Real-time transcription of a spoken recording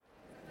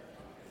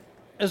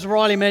As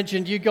Riley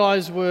mentioned, you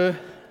guys were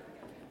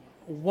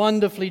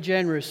wonderfully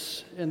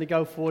generous in the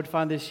Go Forward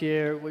Fund this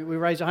year. We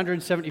raised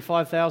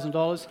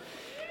 $175,000, which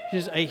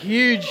is a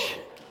huge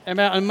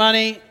amount of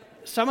money.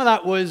 Some of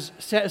that was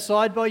set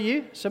aside by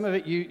you. Some of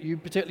it you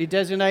particularly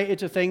designated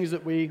to things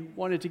that we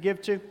wanted to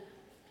give to.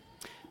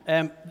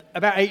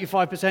 About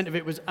 85% of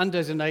it was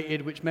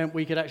undesignated, which meant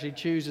we could actually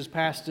choose as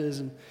pastors.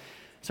 And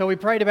so we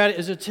prayed about it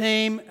as a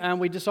team, and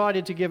we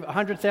decided to give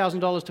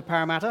 $100,000 to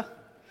Parramatta.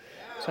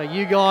 So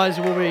you guys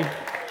will be...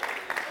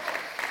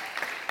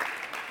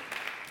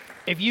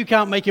 If you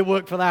can't make it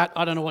work for that,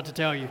 I don't know what to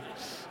tell you.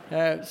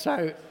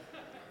 So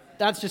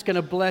that's just going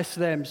to bless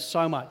them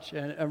so much.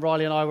 And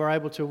Riley and I were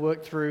able to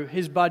work through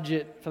his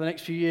budget for the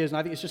next few years, and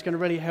I think it's just going to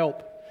really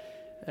help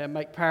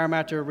make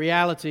Parramatta a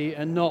reality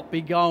and not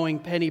be going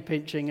penny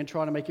pinching and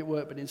trying to make it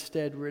work, but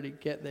instead really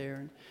get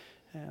there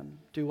and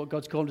do what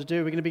God's called them to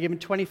do. We're going to be giving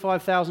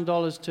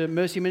 $25,000 to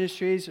Mercy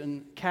Ministries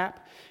and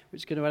CAP,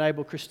 which is going to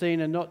enable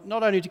Christina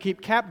not only to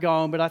keep CAP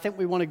going, but I think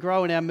we want to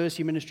grow in our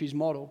Mercy Ministries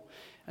model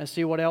and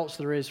see what else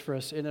there is for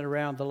us in and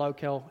around the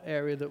local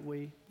area that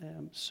we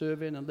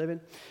serve in and live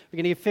in.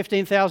 We're going to give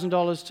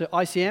 $15,000 to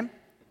ICM,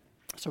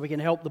 so we can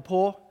help the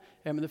poor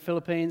in the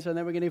Philippines, and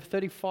then we're going to give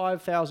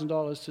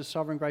 $35,000 to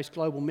Sovereign Grace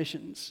Global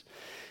Missions.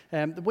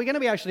 We're going to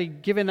be actually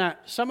giving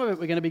that, some of it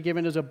we're going to be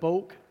giving as a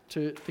bulk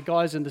to the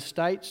guys in the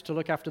States to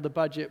look after the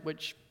budget,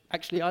 which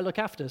actually I look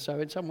after, so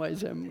in some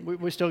ways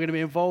we're still going to be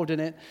involved in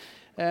it.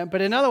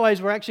 But in other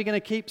ways, we're actually going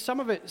to keep some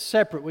of it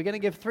separate. We're going to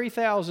give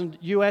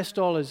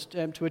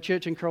 $3,000 to a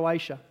church in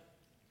Croatia,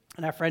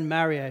 and our friend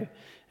Mario.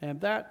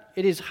 That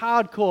it is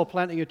hardcore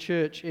planting a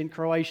church in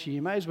Croatia.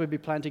 You may as well be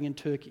planting in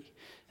Turkey,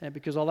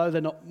 because although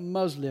they're not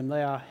Muslim,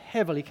 they are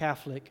heavily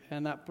Catholic,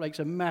 and that makes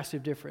a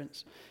massive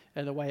difference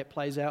in the way it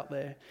plays out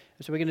there.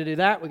 And so we're going to do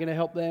that. We're going to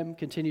help them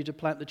continue to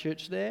plant the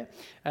church there,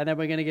 and then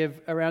we're going to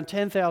give around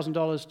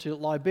 $10,000 to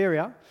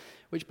Liberia,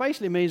 which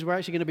basically means we're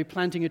actually going to be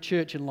planting a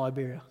church in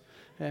Liberia.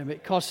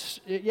 It costs,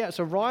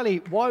 so Riley,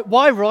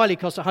 why Riley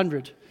costs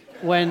 100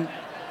 when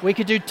we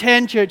could do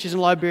 10 churches in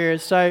Liberia?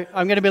 So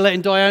I'm going to be letting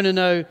Diana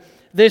know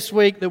this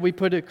week that we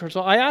put it across.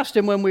 I asked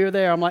him when we were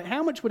there, I'm like,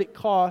 how much would it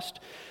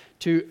cost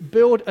to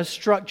build a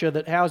structure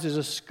that houses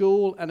a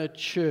school and a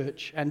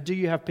church, and do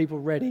you have people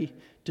ready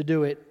to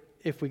do it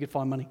if we could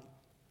find money?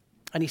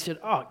 And he said,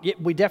 yeah,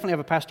 we definitely have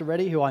a pastor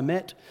ready who I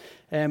met,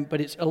 but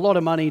it's a lot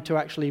of money to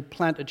actually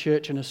plant a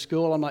church and a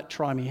school. I'm like,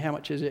 try me, how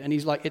much is it? And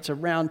he's like, it's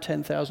around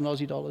 10,000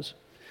 Aussie dollars.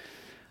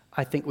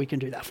 I think we can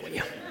do that for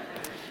you.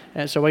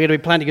 And so we're going to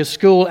be planting a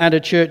school and a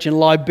church in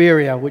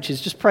Liberia, which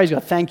is just praise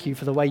God. Thank you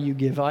for the way you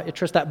give. I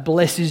trust that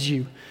blesses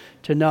you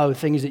to know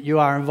things that you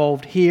are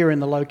involved here in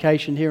the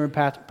location, here in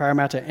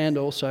Parramatta, and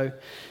also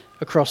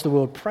across the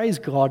world. Praise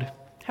God.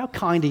 How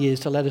kind He is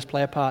to let us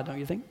play a part, don't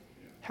you think?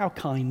 How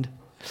kind.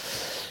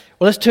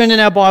 Well, let's turn in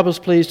our Bibles,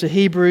 please, to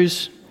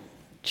Hebrews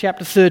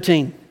chapter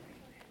 13.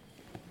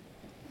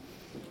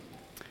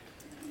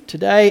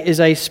 Today is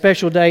a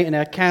special day in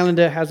our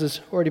calendar, as has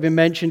already been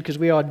mentioned, because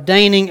we are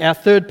ordaining our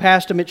third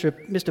pastor,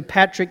 Mr.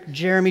 Patrick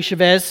Jeremy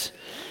Chavez.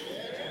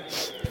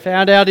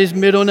 Found out his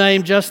middle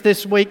name just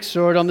this week,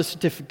 saw it on the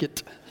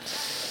certificate.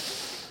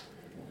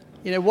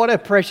 You know, what a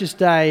precious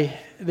day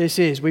this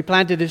is. We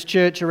planted this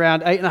church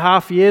around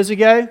 8.5 years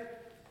ago.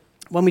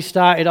 When we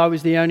started, I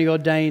was the only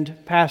ordained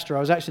pastor. I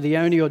was actually the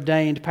only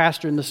ordained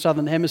pastor in the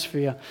Southern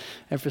Hemisphere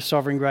and for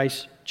Sovereign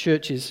Grace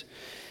churches.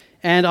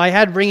 And I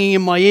had ringing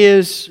in my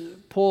ears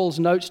Paul's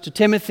notes to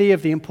Timothy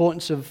of the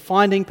importance of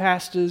finding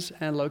pastors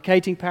and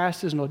locating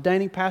pastors and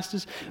ordaining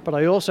pastors, but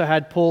I also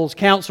had Paul's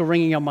counsel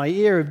ringing on my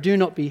ear of do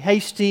not be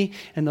hasty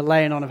in the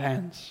laying on of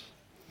hands.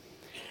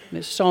 And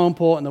it's so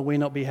important that we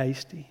not be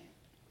hasty.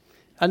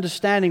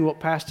 Understanding what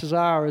pastors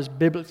are as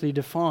biblically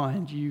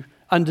defined, you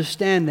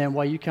understand then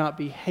why you can't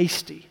be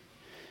hasty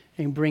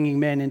in bringing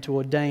men into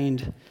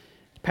ordained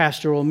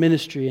pastoral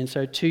ministry. And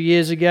so 2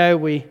 years ago,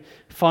 we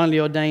finally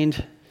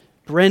ordained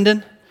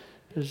Brendan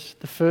as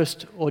the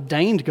first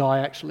ordained guy,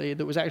 actually,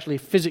 that was actually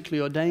physically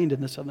ordained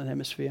in the Southern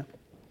Hemisphere.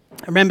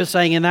 I remember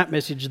saying in that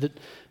message that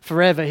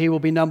forever he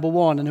will be number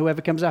one, and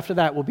whoever comes after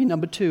that will be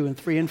number 2 and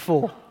 3 and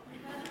 4.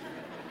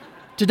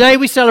 Today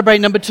we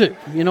celebrate number 2,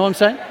 you know what I'm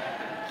saying?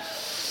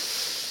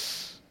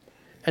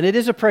 And it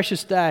is a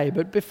precious day,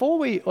 but before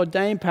we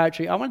ordain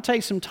Patrick, I want to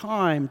take some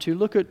time to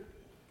look at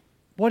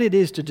what it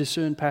is to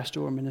discern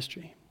pastoral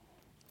ministry.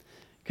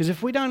 Because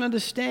if we don't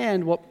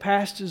understand what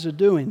pastors are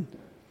doing,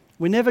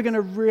 we're never going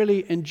to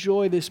really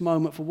enjoy this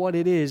moment for what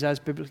it is as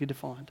biblically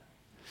defined.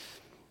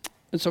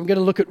 And so I'm going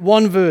to look at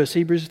one verse,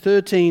 Hebrews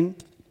 13,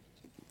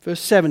 verse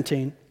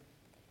 17.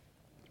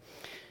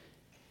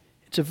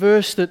 It's a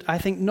verse that I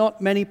think not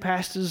many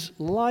pastors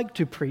like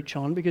to preach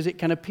on because it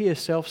can appear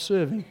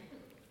self-serving.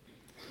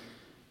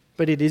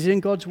 But it is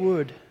in God's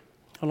Word.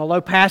 And although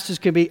pastors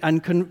can be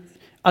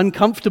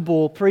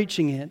uncomfortable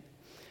preaching it,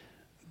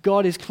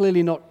 God is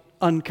clearly not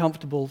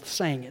uncomfortable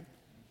saying it.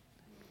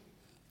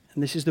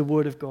 And this is the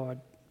Word of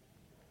God.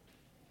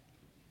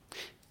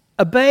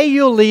 Obey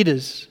your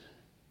leaders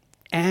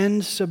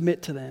and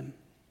submit to them,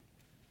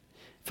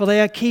 for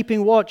they are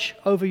keeping watch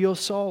over your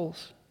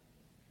souls,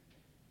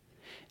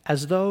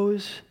 as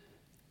those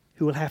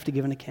who will have to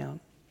give an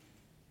account.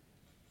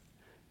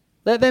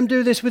 Let them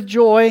do this with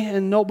joy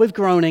and not with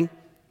groaning,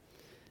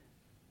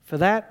 for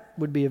that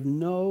would be of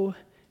no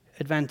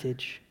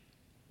advantage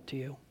to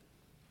you.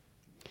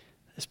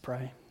 Let's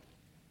pray.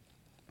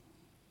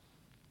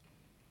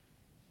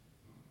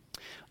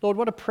 Lord,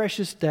 what a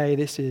precious day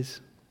this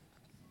is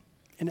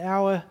in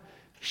our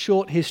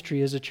short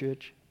history as a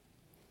church.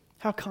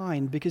 How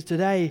kind, because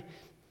today,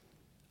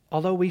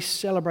 although we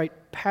celebrate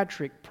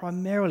Patrick,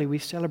 primarily we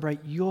celebrate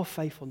your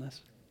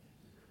faithfulness.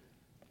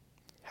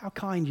 How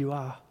kind you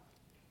are.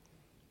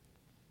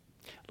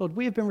 Lord,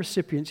 we have been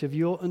recipients of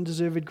your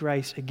undeserved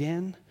grace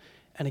again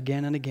and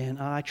again and again.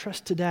 And I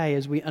trust today,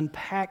 as we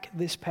unpack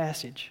this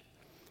passage,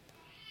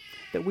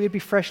 that we'd be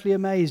freshly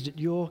amazed at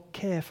your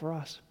care for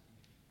us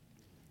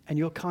and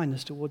your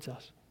kindness towards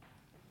us.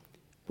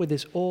 Would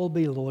this all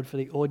be, Lord, for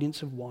the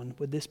audience of one?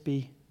 Would this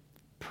be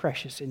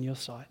precious in your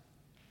sight?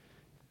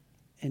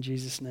 In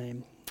Jesus'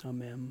 name,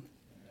 amen.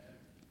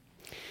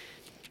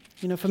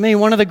 You know, for me,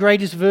 one of the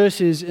greatest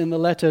verses in the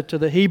letter to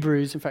the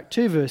Hebrews, in fact,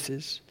 2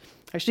 verses,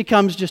 actually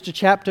comes just a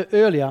chapter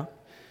earlier.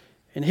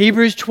 In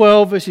Hebrews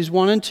 12, verses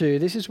 1 and 2,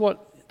 this is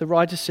what the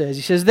writer says.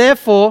 He says,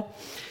 "Therefore,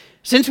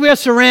 since we are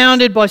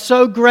surrounded by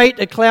so great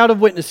a cloud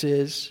of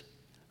witnesses,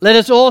 let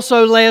us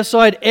also lay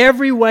aside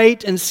every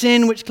weight and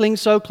sin which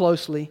clings so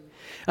closely,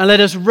 and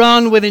let us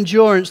run with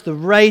endurance the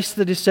race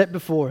that is set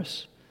before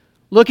us,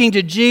 looking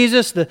to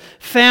Jesus, the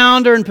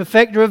founder and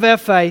perfecter of our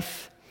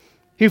faith,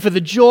 who for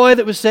the joy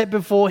that was set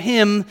before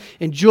him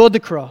endured the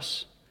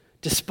cross,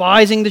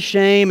 despising the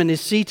shame, and is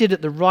seated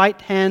at the right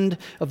hand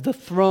of the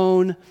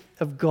throne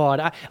of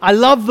God." I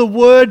love the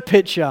word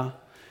picture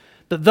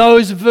that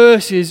those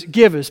verses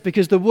give us,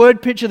 because the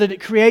word picture that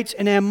it creates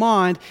in our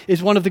mind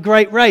is one of the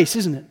great race,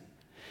 isn't it?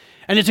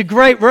 And it's a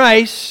great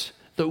race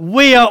that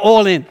we are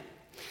all in.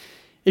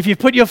 If you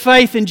put your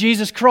faith in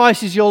Jesus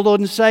Christ as your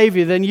Lord and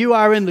Savior, then you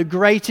are in the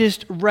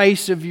greatest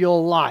race of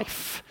your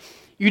life.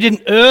 You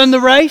didn't earn the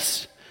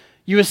race.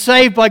 You were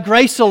saved by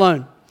grace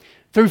alone,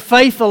 through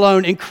faith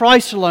alone, in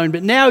Christ alone.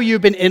 But now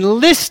you've been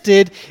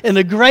enlisted in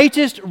the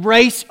greatest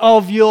race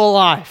of your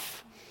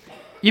life.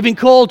 You've been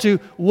called to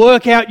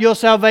work out your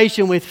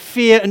salvation with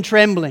fear and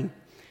trembling.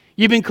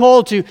 You've been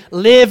called to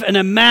live in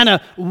a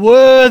manner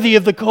worthy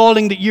of the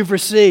calling that you've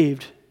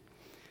received.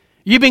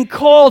 You've been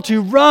called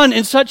to run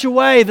in such a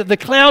way that the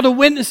cloud of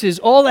witnesses,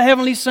 all the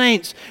heavenly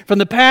saints from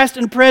the past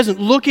and present,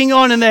 looking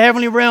on in the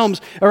heavenly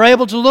realms, are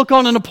able to look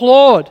on and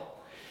applaud.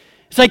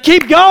 Say,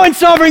 "Keep going,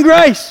 sovereign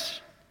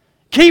grace.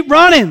 Keep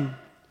running."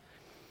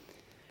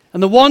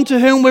 And the one to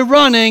whom we're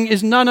running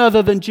is none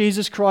other than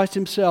Jesus Christ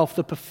himself,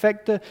 the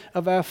perfecter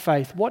of our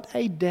faith. What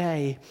a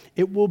day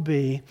it will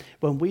be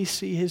when we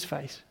see his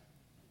face.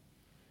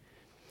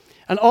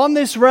 And on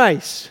this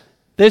race,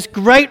 this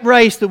great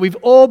race that we've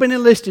all been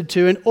enlisted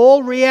to, in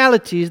all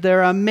realities,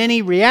 there are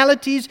many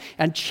realities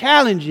and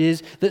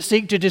challenges that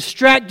seek to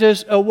distract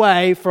us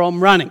away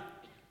from running.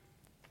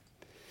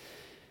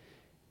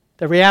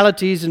 The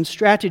realities and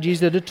strategies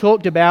that are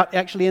talked about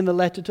actually in the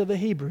letter to the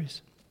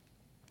Hebrews.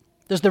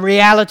 There's the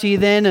reality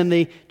then and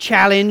the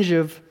challenge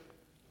of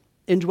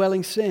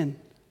indwelling sin.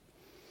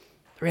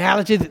 The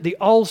reality that the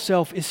old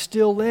self is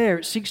still there.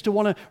 It seeks to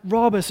want to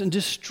rob us and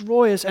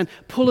destroy us and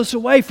pull us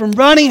away from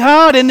running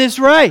hard in this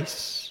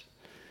race,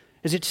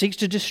 as it seeks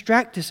to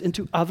distract us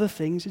into other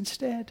things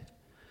instead.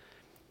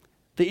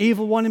 The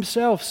evil one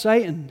himself,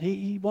 Satan,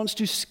 he wants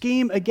to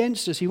scheme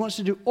against us. He wants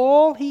to do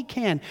all he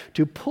can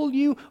to pull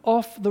you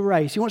off the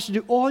race. He wants to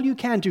do all you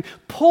can to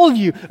pull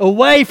you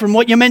away from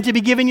what you're meant to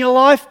be giving your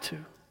life to.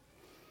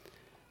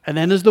 And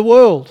then there's the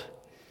world.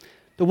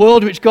 The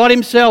world which God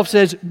himself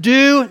says,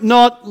 do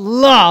not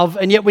love,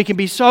 and yet we can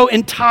be so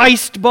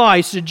enticed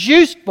by,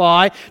 seduced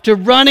by, to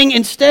running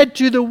instead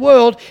to the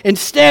world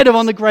instead of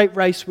on the great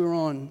race we're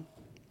on.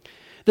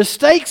 The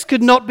stakes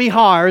could not be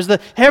higher. As the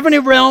heavenly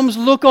realms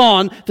look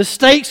on, the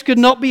stakes could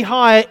not be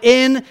higher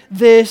in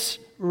this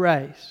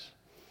race.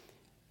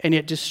 And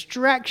yet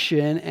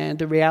distraction and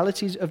the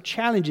realities of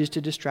challenges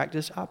to distract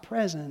us are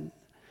present.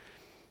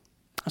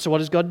 So what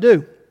does God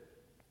do?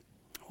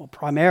 Well,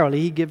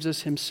 primarily, he gives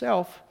us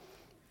himself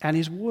and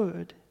his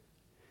word.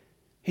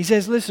 He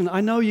says, listen,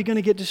 I know you're going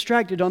to get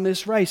distracted on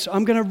this race, so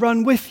I'm going to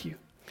run with you.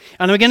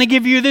 And I'm going to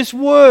give you this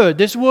word.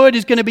 This word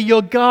is going to be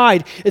your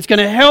guide. It's going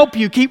to help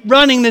you keep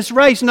running this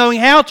race, knowing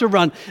how to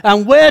run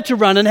and where to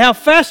run and how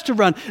fast to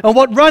run and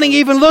what running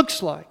even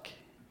looks like.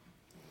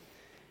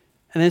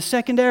 And then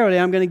secondarily,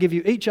 I'm going to give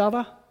you each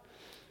other,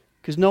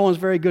 because no one's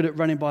very good at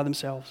running by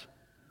themselves.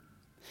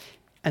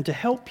 And to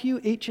help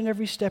you each and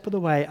every step of the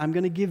way, I'm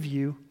going to give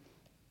you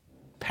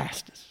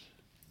pastors.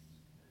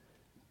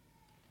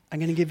 I'm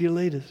going to give you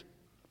leaders.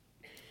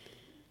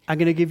 I'm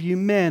going to give you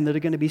men that are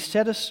going to be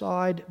set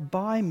aside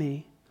by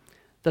me,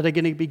 that are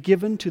going to be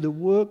given to the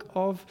work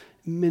of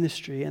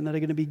ministry, and that are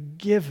going to be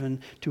given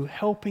to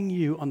helping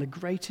you on the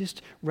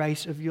greatest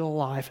race of your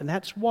life. And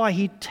that's why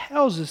he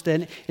tells us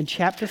then in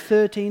chapter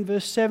 13,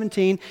 verse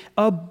 17,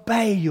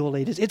 obey your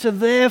leaders. It's a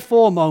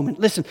therefore moment.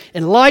 Listen,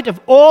 in light of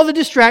all the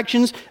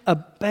distractions,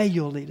 obey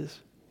your leaders.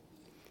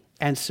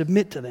 and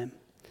submit to them.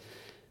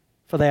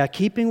 For they are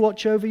keeping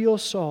watch over your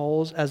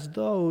souls as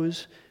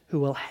those who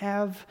will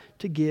have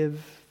to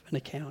give an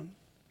account.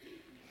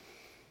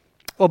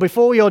 Well,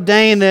 before we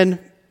ordain then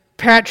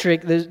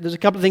Patrick, there's a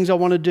couple of things I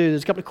want to do.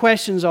 There's a couple of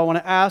questions I want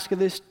to ask of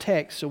this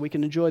text so we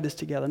can enjoy this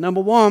together.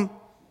 Number one,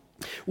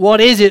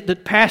 what is it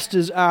that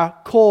pastors are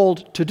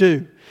called to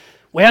do?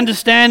 We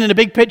understand in the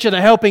big picture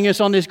they're helping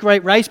us on this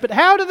great race, but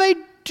how do they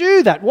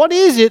do that? What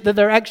is it that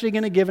they're actually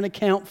going to give an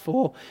account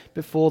for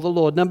before the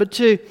Lord? Number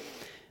two,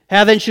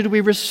 how then should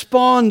we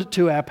respond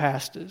to our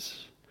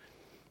pastors?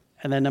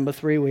 And then number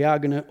three, we are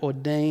going to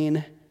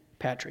ordain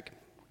Patrick.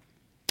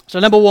 So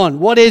number one,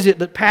 what is it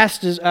that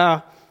pastors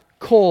are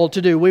called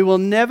to do? We will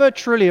never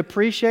truly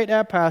appreciate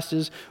our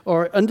pastors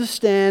or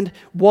understand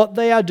what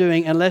they are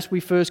doing unless we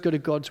first go to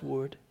God's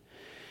Word.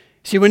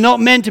 See, we're not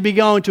meant to be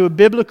going to an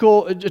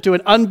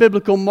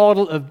unbiblical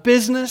model of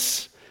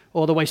business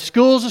or the way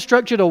schools are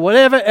structured or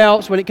whatever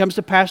else when it comes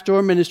to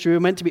pastoral ministry. We're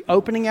meant to be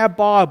opening our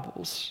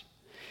Bibles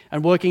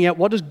and working out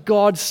what does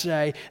God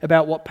say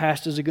about what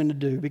pastors are going to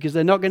do, because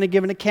they're not going to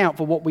give an account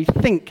for what we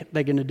think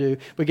they're going to do.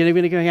 We're going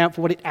to give an account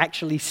for what it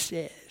actually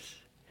says.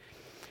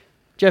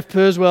 Jeff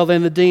Purswell,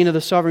 then the Dean of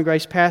the Sovereign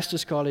Grace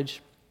Pastors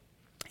College,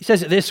 he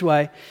says it this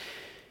way.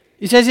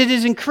 He says, it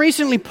is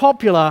increasingly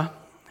popular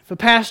for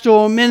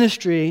pastoral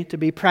ministry to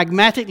be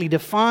pragmatically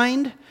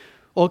defined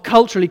or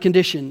culturally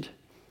conditioned,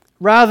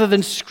 rather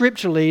than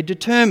scripturally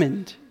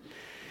determined.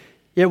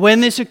 Yet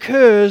when this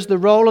occurs, the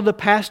role of the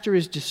pastor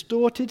is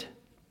distorted,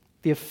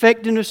 the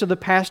effectiveness of the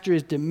pastor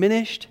is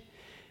diminished,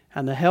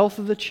 and the health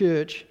of the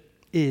church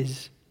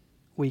is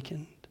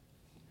weakened.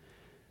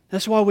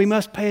 That's why we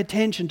must pay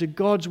attention to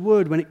God's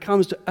Word when it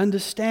comes to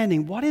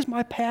understanding what is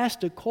my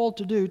pastor called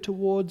to do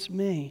towards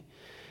me?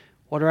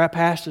 What are our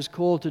pastors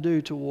called to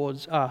do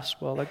towards us?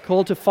 Well, they're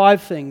called to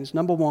 5 things.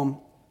 Number one,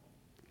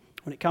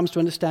 when it comes to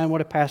understand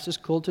what a pastor is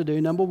called to do,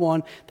 number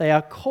one, they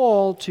are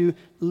called to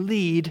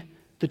lead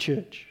the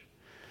church.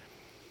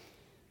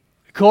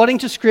 According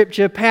to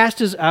Scripture,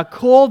 pastors are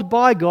called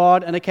by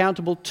God and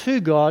accountable to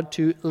God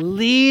to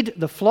lead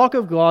the flock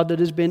of God that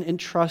has been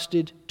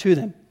entrusted to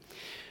them.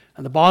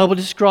 And the Bible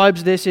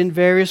describes this in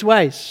various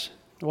ways.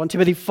 1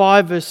 Timothy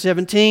 5 verse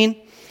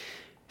 17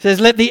 says,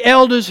 let the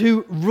elders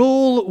who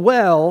rule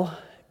well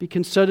be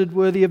considered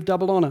worthy of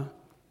double honor,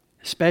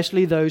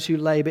 especially those who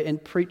labor in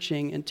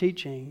preaching and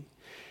teaching.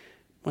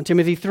 1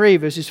 Timothy 3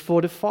 verses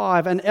 4 to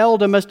 5, an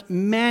elder must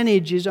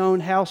manage his own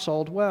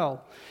household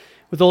well,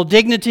 with all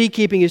dignity,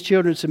 keeping his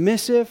children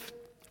submissive.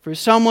 For if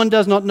someone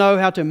does not know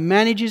how to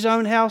manage his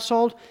own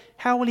household,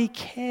 how will he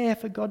care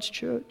for God's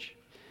church?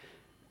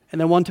 And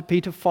then 1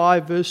 Peter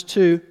 5 verse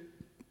 2,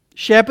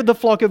 shepherd the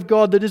flock of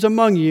God that is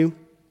among you,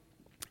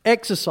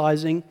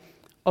 exercising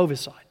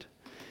oversight.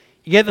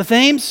 You get the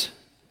themes?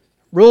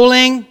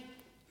 Ruling,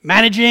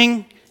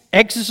 managing,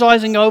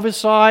 exercising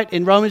oversight.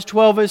 In Romans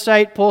 12 verse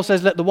 8, Paul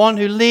says, let the one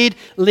who lead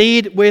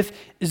with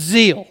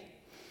zeal.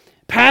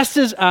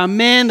 Pastors are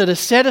men that are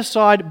set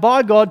aside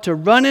by God to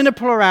run in a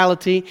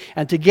plurality,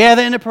 and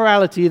together in a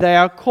plurality they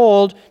are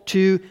called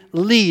to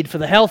lead for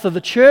the health of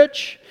the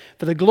church,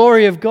 for the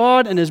glory of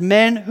God, and as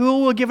men who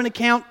will give an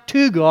account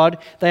to God,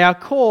 they are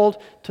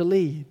called to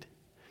lead.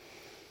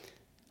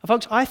 Now,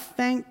 folks, I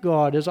thank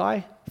God as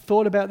I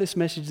thought about this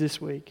message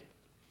this week.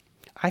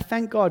 I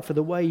thank God for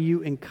the way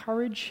you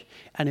encourage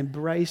and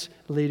embrace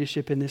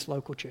leadership in this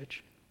local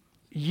church.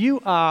 You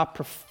are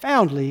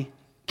profoundly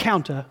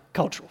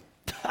counter-cultural.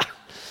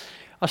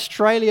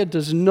 Australia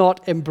does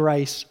not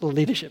embrace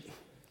leadership.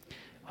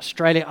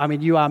 Australia, I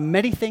mean, you are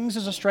many things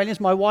as Australians.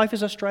 My wife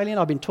is Australian.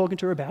 I've been talking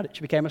to her about it.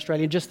 She became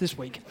Australian just this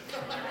week.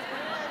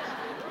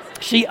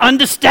 She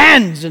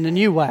understands in a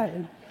new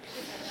way.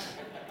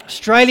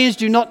 Australians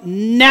do not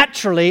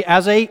naturally,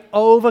 as a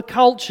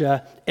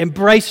overculture,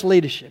 embrace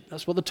leadership.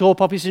 That's what the tall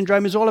poppy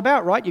syndrome is all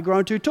about, right? You're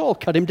growing too tall.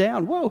 Cut him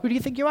down. Whoa, who do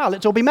you think you are?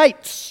 Let's all be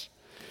mates.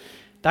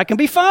 That can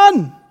be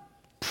fun.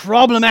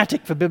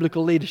 Problematic for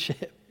biblical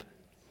leadership.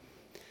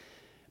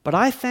 But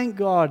I thank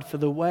God for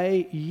the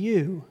way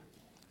you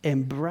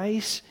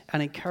embrace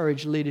and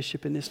encourage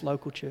leadership in this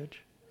local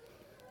church.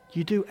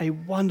 You do a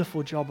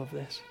wonderful job of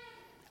this.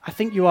 I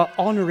think you are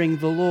honoring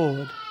the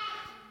Lord.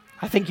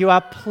 I think you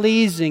are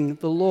pleasing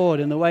the Lord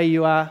in the way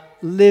you are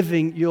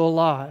living your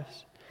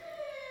lives.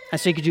 I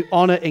see could you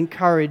honor,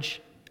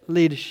 encourage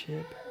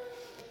leadership.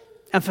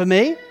 And for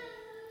me,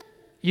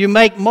 you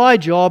make my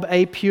job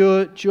a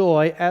pure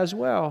joy as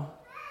well.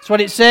 That's what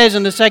it says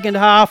in the second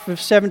half of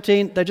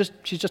 17.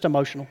 She's just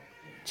emotional.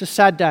 It's a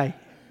sad day,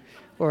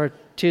 or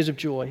tears of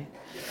joy.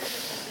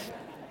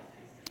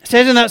 It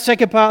says in that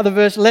second part of the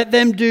verse, let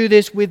them do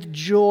this with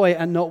joy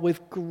and not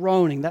with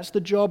groaning. That's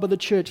the job of the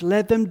church.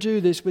 Let them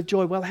do this with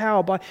joy. Well,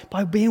 how?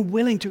 By being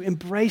willing to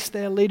embrace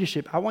their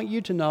leadership. I want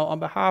you to know, on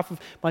behalf of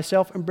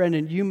myself and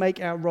Brendan, you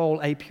make our role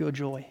a pure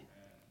joy.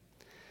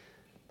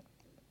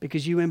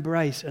 Because you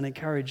embrace and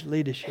encourage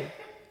leadership.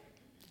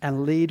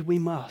 And lead we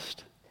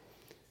must.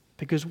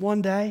 Because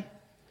one day,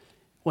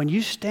 when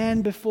you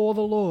stand before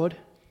the Lord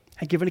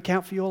and give an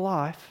account for your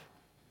life,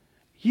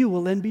 you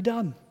will then be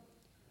done.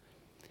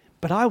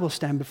 but I will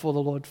stand before the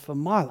Lord for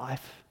my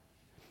life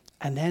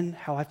and then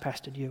how I've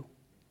pastored you.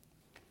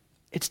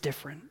 It's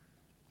different.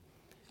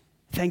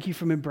 Thank you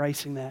for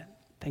embracing that.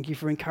 Thank you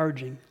for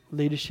encouraging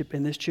leadership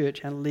in this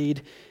church, and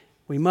lead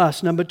we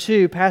must. Number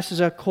 2,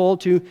 pastors are called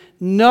to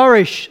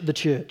nourish the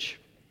church.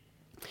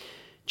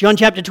 John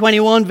chapter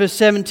 21, verse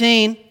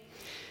 17,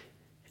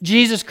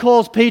 Jesus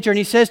calls Peter and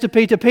he says to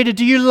Peter, Peter,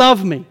 do you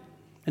love me?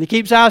 And he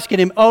keeps asking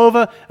him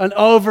over and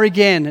over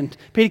again. And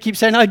Peter keeps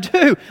saying, I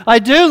do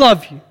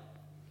love you.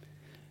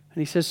 And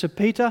he says, so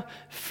Peter,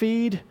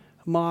 feed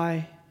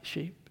my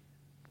sheep.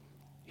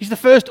 He's the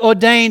first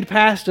ordained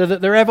pastor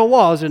that there ever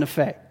was, in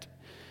effect.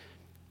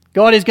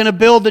 God is going to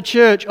build the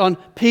church on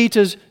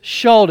Peter's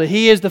shoulder.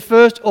 He is the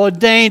first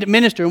ordained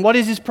minister. And what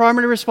is his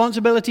primary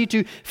responsibility?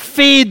 To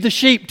feed the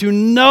sheep, to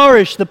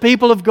nourish the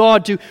people of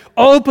God, to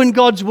open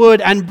God's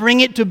word and bring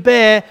it to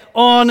bear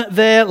on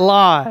their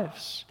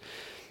lives.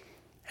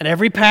 And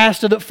every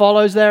pastor that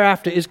follows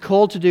thereafter is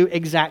called to do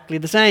exactly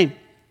the same.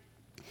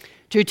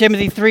 2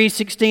 Timothy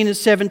 3:16 and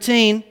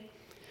 17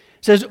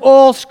 says,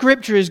 all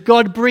Scripture is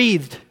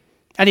God-breathed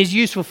and is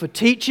useful for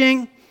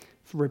teaching,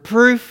 for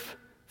reproof,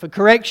 for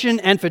correction,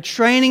 and for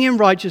training in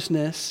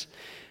righteousness,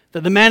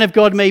 that the man of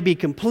God may be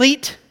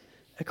complete,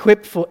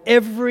 equipped for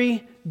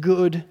every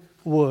good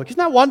work. Isn't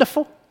that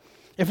wonderful?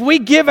 If we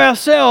give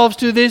ourselves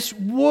to this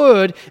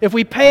word, if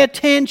we pay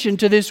attention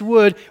to this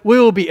word, we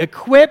will be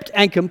equipped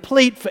and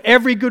complete for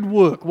every good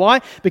work.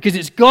 Why? Because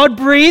it's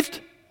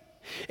God-breathed,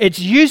 it's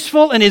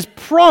useful, and His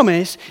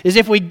promise is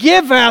if we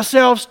give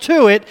ourselves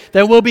to it,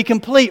 then we'll be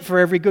complete for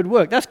every good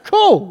work. That's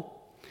cool.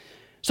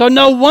 So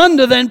no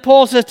wonder then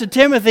Paul says to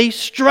Timothy,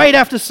 straight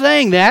after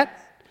saying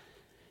that,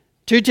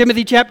 2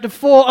 Timothy chapter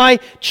 4, I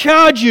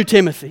charge you,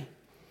 Timothy,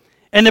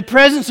 in the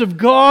presence of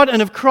God and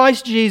of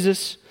Christ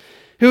Jesus,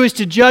 who is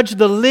to judge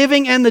the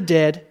living and the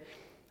dead,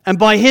 and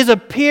by His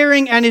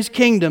appearing and His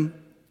kingdom,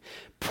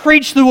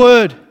 preach the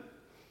word.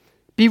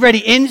 Be ready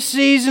in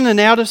season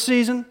and out of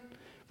season,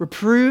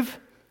 reprove,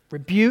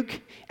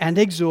 rebuke, and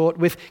exhort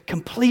with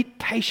complete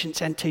patience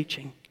and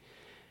teaching.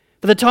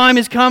 For the time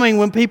is coming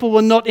when people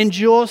will not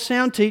endure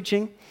sound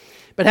teaching,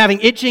 but having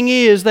itching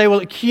ears, they will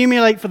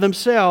accumulate for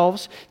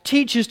themselves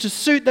teachers to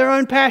suit their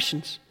own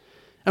passions,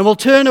 and will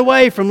turn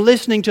away from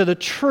listening to the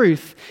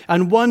truth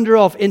and wander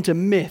off into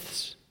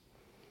myths.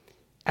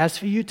 As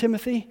for you,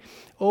 Timothy,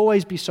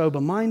 always be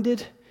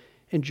sober-minded,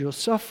 endure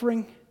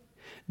suffering,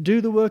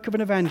 do the work of an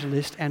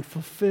evangelist, and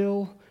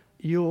fulfill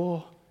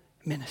your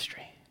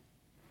ministry.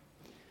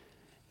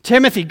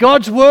 Timothy,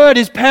 God's word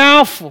is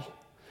powerful.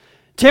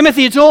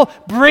 Timothy, it's all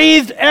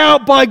breathed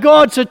out by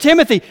God. So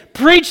Timothy,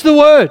 preach the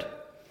word,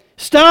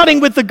 starting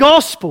with the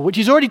gospel, which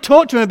he's already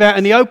talked to him about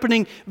in the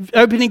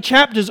opening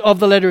chapters of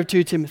the letter of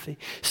 2 Timothy.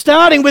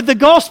 Starting with the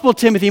gospel,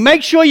 Timothy,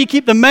 make sure you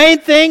keep the main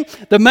thing.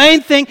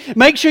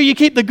 Make sure you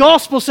keep the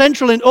gospel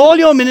central in all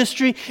your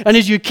ministry. And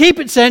as you keep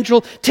it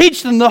central,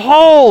 teach them the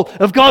whole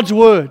of God's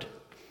word.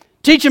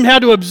 Teach them how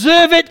to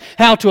observe it,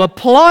 how to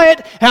apply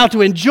it, how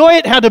to enjoy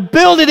it, how to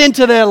build it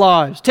into their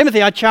lives.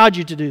 Timothy, I charge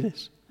you to do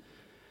this.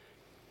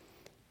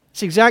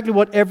 It's exactly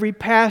what every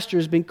pastor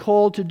has been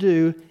called to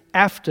do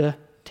after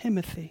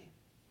Timothy.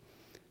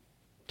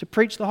 To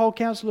preach the whole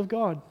counsel of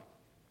God.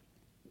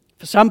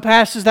 For some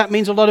pastors, that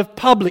means a lot of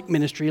public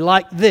ministry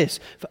like this.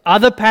 For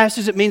other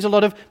pastors, it means a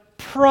lot of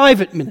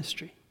private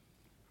ministry.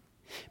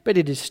 But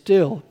it is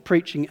still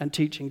preaching and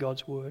teaching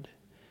God's word.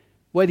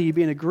 Whether you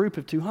be in a group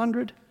of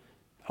 200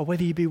 or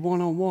whether you be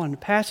one-on-one,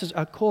 pastors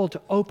are called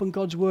to open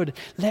God's word.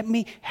 Let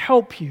me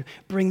help you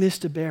bring this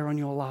to bear on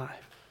your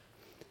life.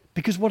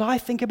 Because what I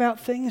think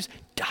about things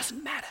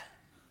doesn't matter.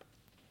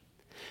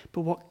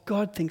 But what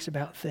God thinks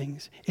about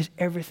things is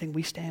everything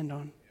we stand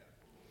on.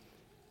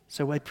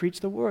 So I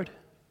preach the word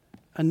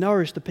and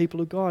nourish the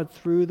people of God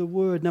through the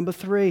word. Number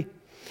 3,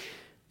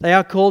 they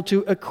are called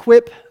to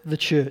equip the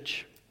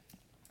church.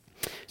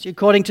 See,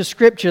 according to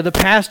Scripture, the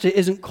pastor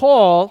isn't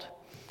called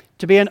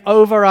to be an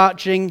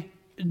overarching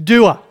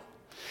doer.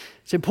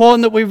 It's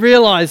important that we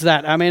realize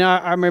that. I mean,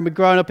 I remember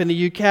growing up in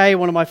the UK,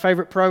 one of my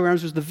favorite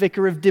programs was The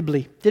Vicar of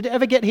Dibley. Did it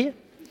ever get here?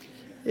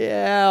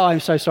 Yeah, I'm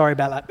so sorry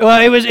about that. Well,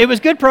 it was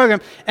a good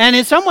program. And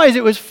in some ways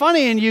it was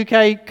funny in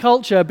UK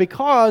culture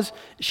because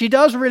she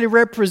does really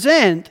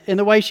represent, in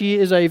the way she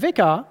is a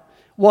vicar,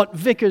 what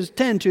vicars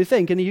tend to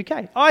think in the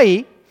UK.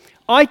 I.e.,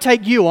 I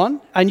take you on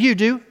and you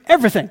do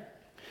everything.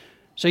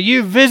 So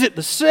you visit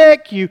the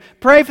sick, you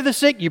pray for the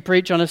sick, you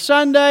preach on a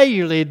Sunday,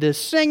 you lead the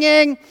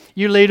singing,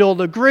 you lead all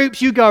the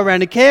groups, you go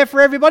around and care for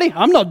everybody.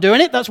 I'm not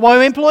doing it, that's why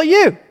we employ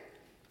you.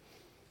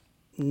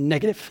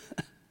 Negative.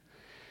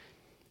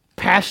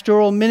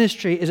 Pastoral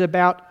ministry is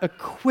about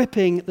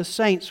equipping the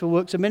saints for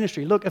works of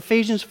ministry. Look,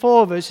 Ephesians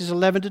 4, verses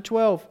 11 to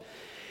 12.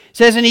 It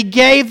says, and He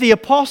gave the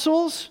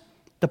apostles,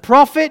 the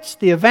prophets,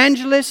 the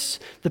evangelists,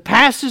 the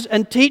pastors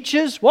and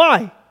teachers.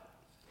 Why?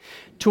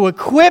 To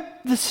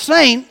equip the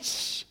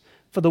saints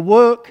for the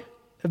work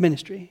of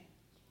ministry.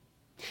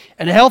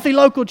 In a healthy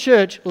local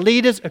church,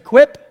 leaders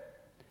equip,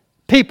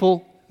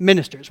 people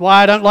minister. It's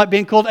why I don't like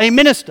being called a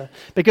minister,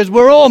 because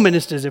we're all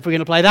ministers if we're going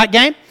to play that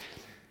game.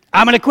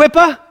 I'm an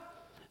equipper,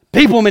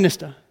 People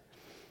minister.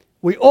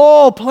 We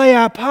all play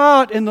our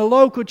part in the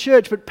local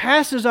church, but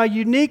pastors are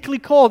uniquely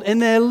called in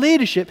their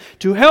leadership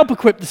to help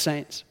equip the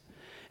saints.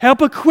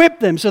 Help equip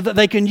them so that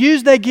they can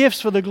use their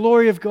gifts for the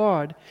glory of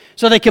God,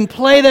 so they can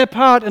play their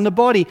part in the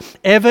body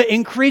ever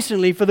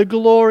increasingly for the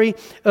glory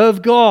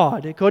of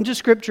God. According to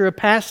Scripture, a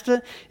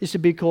pastor is to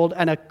be called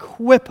an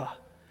equipper.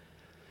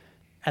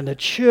 And the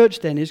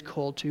church then is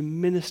called to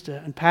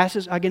minister. And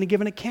pastors are going to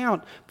give an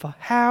account for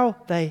how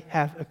they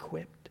have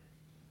equipped.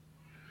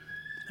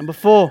 Number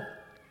 4,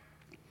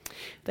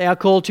 they are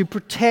called to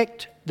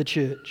protect the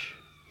church.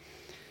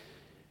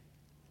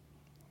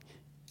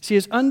 See,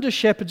 as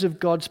under-shepherds of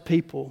God's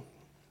people,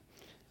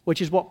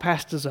 which is what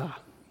pastors are,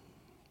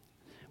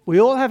 we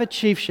all have a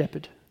chief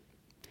shepherd.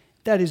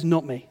 That is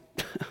not me.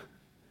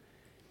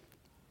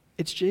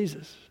 It's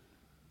Jesus.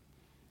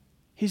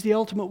 He's the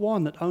ultimate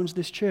one that owns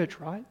this church,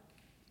 right?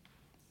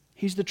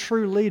 He's the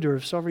true leader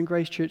of Sovereign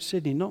Grace Church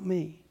Sydney, not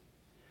me.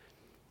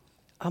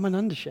 I'm an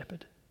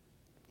under-shepherd.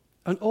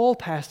 And all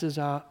pastors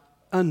are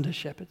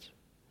under-shepherds.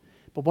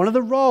 But one of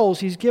the roles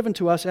he's given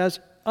to us as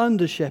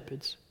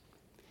under-shepherds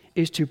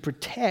is to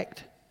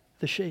protect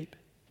the sheep.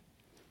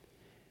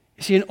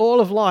 You see, in all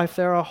of life,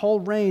 there are a whole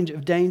range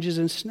of dangers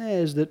and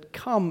snares that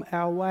come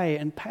our way,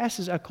 and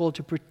pastors are called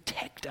to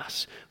protect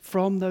us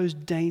from those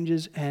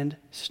dangers and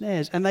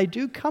snares. And they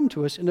do come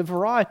to us in a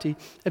variety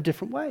of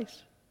different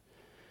ways.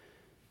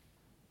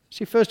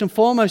 See, first and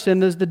foremost, then,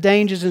 there's the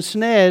dangers and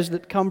snares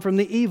that come from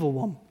the evil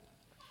one.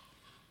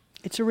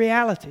 It's a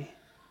reality.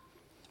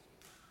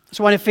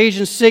 So in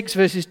Ephesians 6,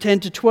 verses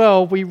 10 to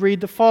 12, we read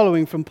the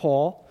following from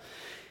Paul.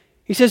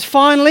 He says,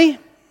 "Finally,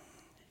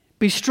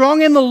 be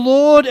strong in the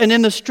Lord and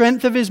in the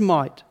strength of his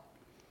might.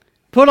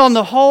 Put on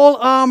the whole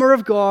armor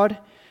of God,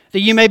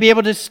 that you may be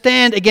able to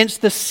stand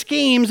against the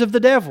schemes of the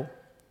devil.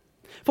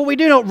 For we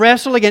do not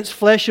wrestle against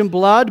flesh and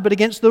blood, but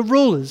against the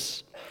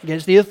rulers,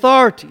 against the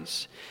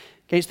authorities,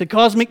 against the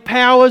cosmic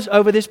powers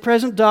over this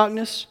present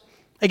darkness,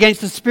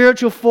 against the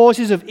spiritual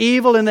forces of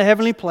evil in the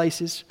heavenly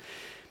places.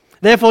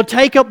 Therefore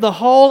take up the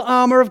whole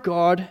armor of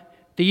God,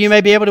 that you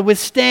may be able to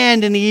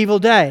withstand in the evil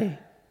day,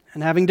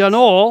 and having done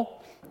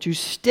all, to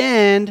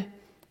stand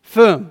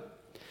firm."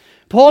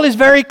 Paul is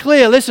very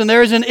clear. Listen,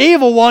 there is an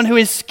evil one who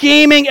is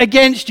scheming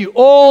against you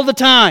all the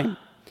time.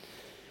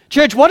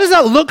 Church, what does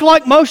that look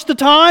like most of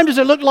the time? Does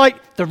it look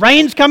like the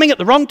rain's coming at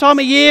the wrong time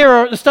of year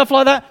or stuff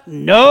like that?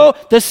 No.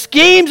 The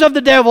schemes of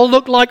the devil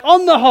look like,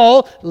 on the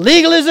whole,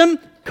 legalism,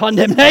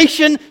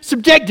 condemnation,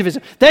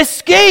 subjectivism. They're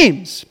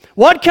schemes.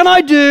 What can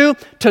I do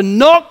to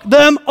knock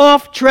them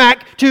off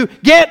track, to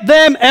get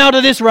them out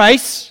of this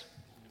race?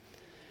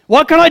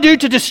 What can I do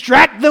to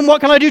distract them? What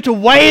can I do to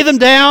weigh them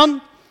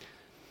down?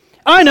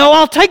 I know,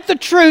 I'll take the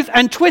truth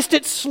and twist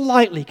it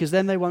slightly, because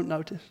then they won't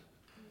notice.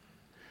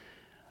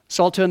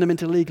 So I'll turn them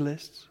into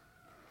legalists.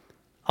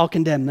 I'll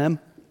condemn them.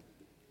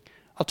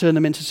 I'll turn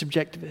them into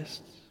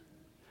subjectivists.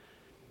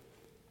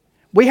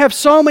 We have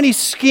so many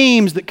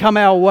schemes that come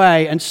our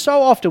way, and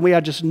so often we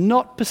are just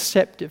not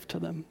perceptive to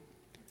them.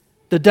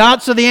 The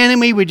darts of the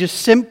enemy we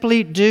just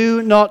simply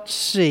do not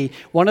see.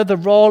 One of the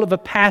role of a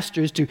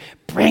pastor is to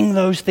bring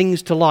those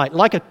things to light,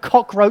 like a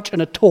cockroach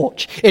and a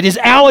torch. It is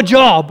our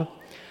job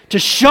to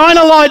shine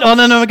a light on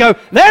them and go,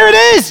 there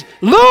it is,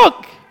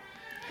 look,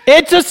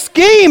 it's a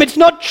scheme, it's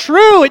not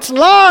true, it's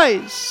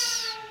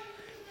lies.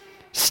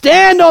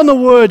 Stand on the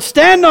word,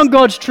 stand on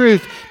God's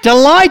truth,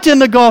 delight in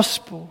the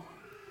gospel.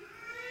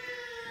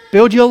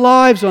 Build your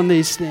lives on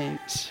these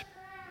things.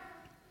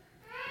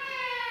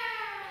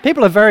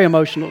 People are very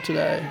emotional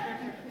today.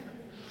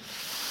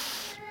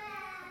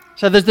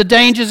 So there's the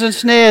dangers and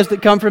snares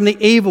that come from the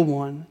evil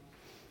one.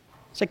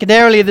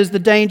 Secondarily, there's the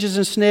dangers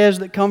and snares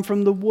that come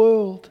from the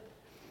world.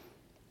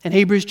 In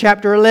Hebrews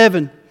chapter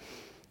 11,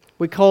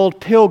 we're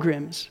called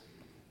pilgrims.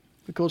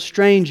 We're called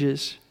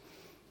strangers.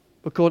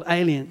 We're called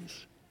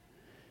aliens.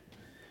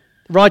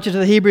 The writer to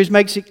the Hebrews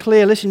makes it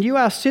clear, listen, you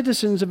are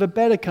citizens of a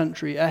better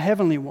country, a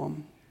heavenly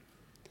one.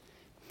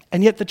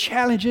 And yet the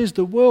challenge is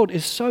the world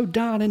is so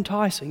darn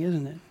enticing,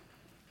 isn't it?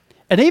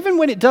 And even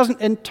when it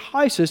doesn't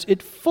entice us,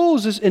 it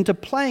fools us into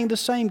playing the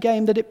same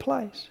game that it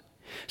plays.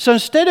 So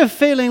instead of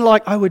feeling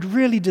like I would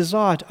really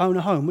desire to own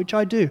a home, which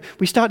I do,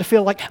 we start to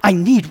feel like I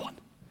need one.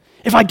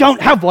 If I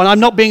don't have one, I'm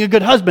not being a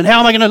good husband.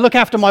 How am I going to look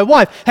after my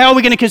wife? How are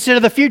we going to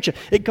consider the future?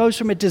 It goes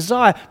from a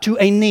desire to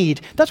a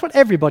need. That's what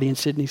everybody in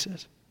Sydney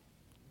says.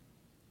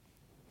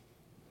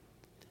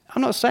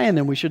 I'm not saying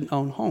then we shouldn't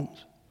own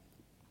homes.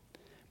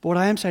 But what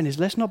I am saying is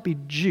let's not be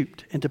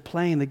duped into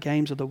playing the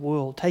games of the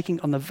world, taking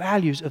on the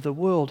values of the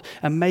world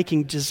and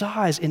making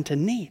desires into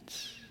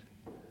needs.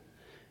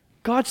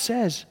 God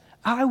says,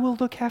 I will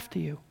look after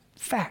you.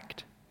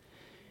 Fact.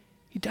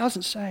 He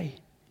doesn't say,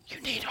 you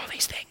need all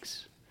these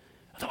things.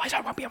 Otherwise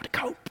I won't be able to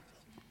cope.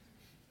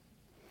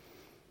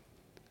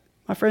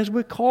 My friends,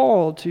 we're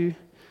called to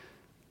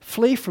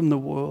flee from the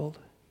world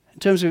in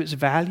terms of its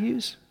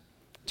values,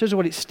 in terms of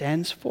what it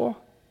stands for,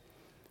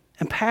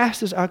 And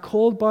pastors are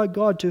called by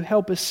God to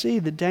help us see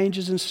the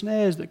dangers and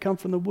snares that come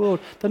from the world.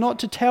 They're not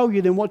to tell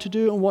you then what to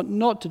do and what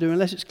not to do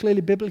unless it's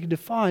clearly biblically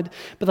defined,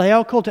 but they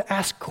are called to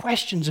ask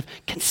questions of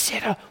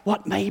consider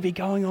what may be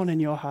going on in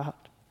your heart.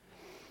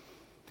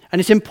 And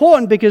it's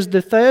important because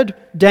the third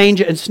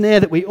danger and snare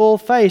that we all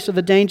face are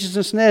the dangers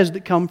and snares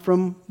that come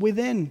from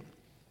within.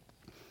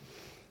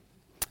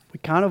 We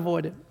can't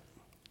avoid it.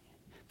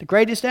 The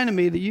greatest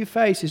enemy that you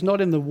face is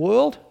not in the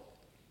world,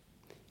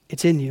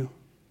 it's in you.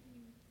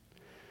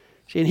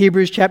 See, in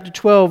Hebrews chapter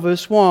 12,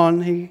 verse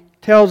 1, he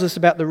tells us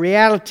about the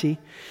reality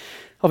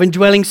of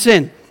indwelling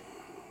sin.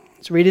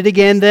 Let's read it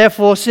again.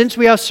 Therefore, since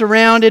we are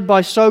surrounded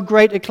by so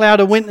great a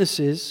cloud of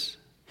witnesses,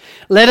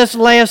 let us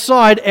lay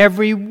aside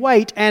every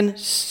weight and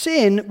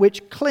sin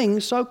which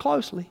clings so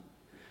closely,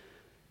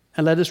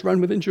 and let us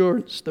run with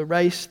endurance the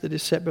race that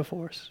is set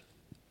before us.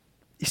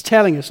 He's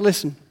telling us,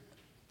 listen,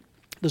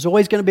 there's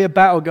always going to be a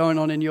battle going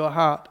on in your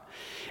heart.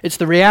 It's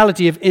the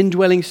reality of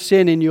indwelling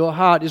sin in your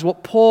heart is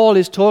what Paul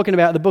is talking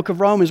about in the book of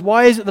Romans.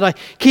 Why is it that I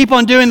keep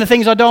on doing the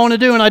things I don't want to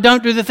do and I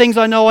don't do the things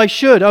I know I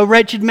should? Oh,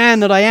 wretched man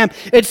that I am.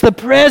 It's the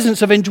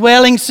presence of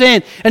indwelling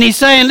sin. And he's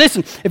saying,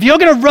 listen, if you're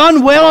going to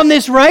run well on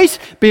this race,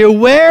 be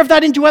aware of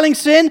that indwelling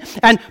sin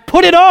and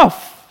put it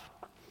off.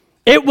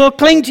 It will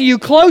cling to you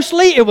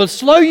closely. It will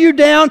slow you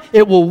down.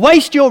 It will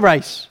waste your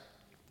race.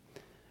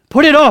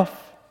 Put it off.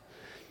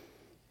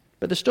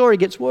 But the story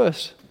gets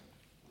worse.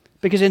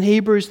 Because in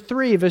Hebrews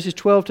 3, verses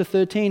 12 to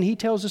 13, he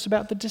tells us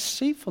about the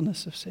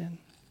deceitfulness of sin.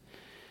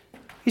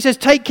 He says,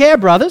 take care,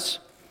 brothers,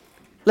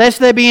 lest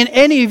there be in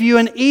any of you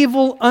an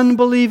evil,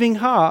 unbelieving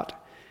heart,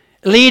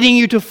 leading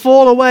you to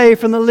fall away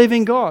from the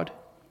living God.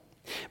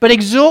 But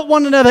exhort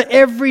one another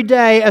every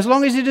day, as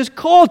long as it is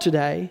called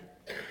today,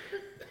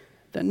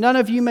 that none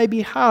of you may be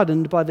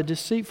hardened by the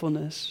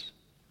deceitfulness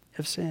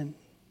of sin.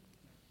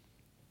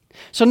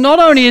 So not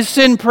only is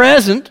sin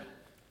present,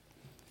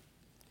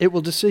 it will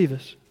deceive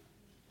us.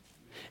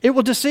 It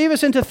will deceive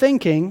us into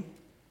thinking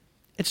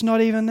it's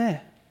not even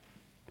there.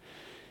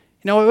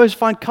 You know, I always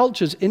find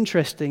cultures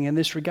interesting in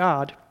this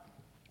regard.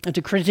 And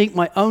to critique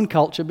my own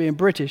culture, being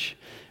British,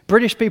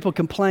 British people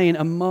complain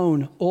and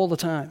moan all the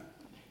time.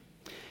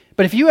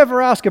 But if you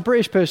ever ask a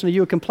British person, are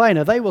you a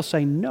complainer? They will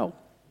say no.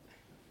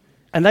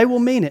 And they will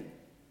mean it.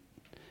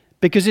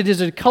 Because it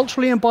is a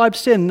culturally imbibed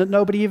sin that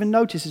nobody even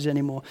notices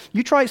anymore.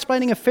 You try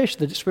explaining a fish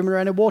that's swimming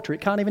around in water, it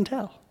can't even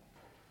tell.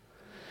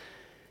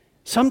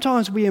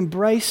 Sometimes we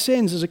embrace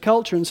sins as a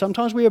culture, and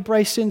sometimes we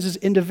embrace sins as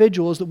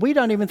individuals that we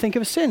don't even think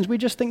of as sins. We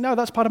just think, no,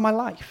 that's part of my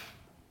life.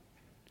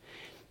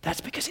 That's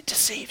because it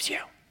deceives you.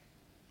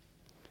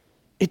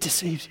 It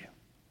deceives you.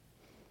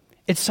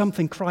 It's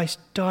something Christ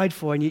died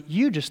for, and yet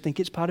you just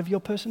think it's part of your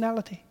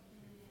personality.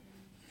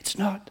 It's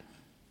not.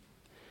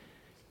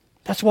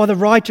 That's why the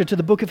writer to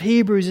the book of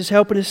Hebrews is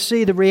helping us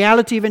see the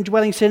reality of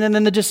indwelling sin and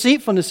then the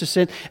deceitfulness of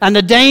sin. And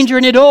the danger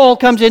in it all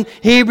comes in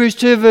Hebrews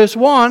 2, verse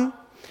 1.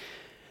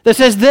 That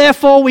says,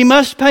 therefore, we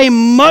must pay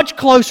much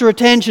closer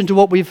attention to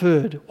what we've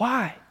heard.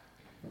 Why?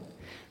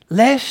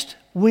 Lest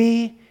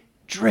we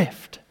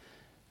drift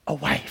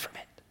away from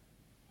it.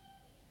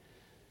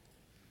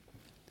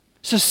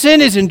 So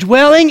sin is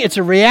indwelling. It's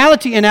a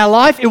reality in our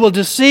life. It will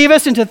deceive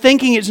us into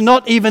thinking it's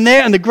not even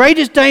there. And the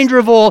greatest danger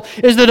of all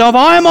is that if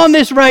I'm on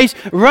this race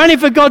running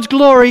for God's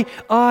glory,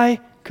 I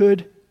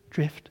could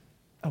drift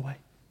away.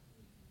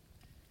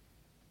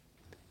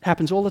 It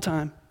happens all the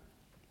time.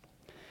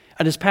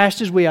 And as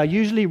pastors, we are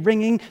usually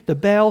ringing the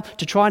bell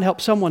to try and help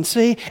someone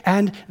see,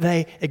 and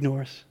they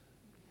ignore us.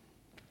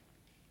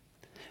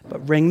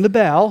 But ring the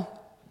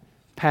bell,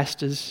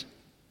 pastors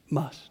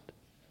must.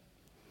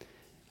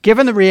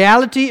 Given the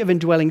reality of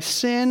indwelling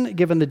sin,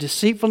 given the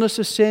deceitfulness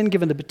of sin,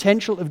 given the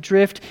potential of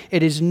drift,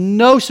 it is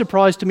no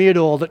surprise to me at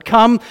all that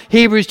come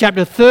Hebrews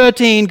chapter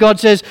 13, God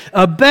says,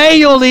 obey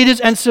your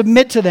leaders and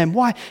submit to them.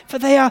 Why? For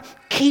they are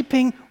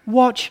keeping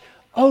watch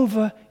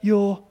over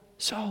your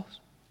souls.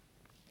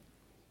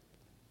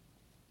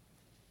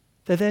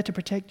 They're there to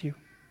protect you,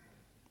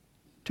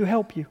 to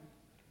help you,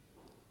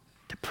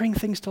 to bring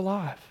things to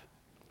life,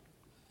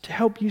 to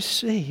help you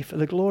see for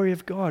the glory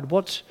of God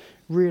what's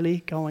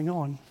really going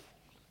on.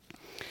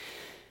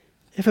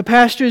 If a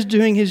pastor is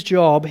doing his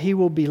job, he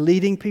will be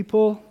leading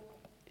people,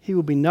 he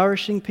will be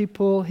nourishing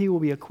people, he will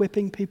be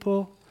equipping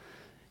people,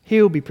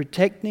 he will be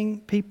protecting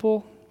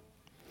people,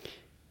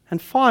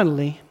 and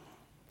finally,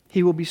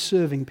 he will be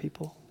serving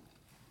people.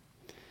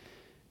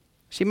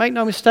 See, make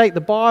no mistake, the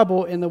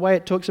Bible, in the way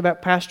it talks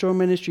about pastoral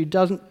ministry,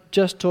 doesn't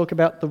just talk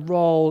about the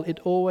role, it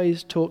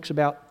always talks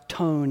about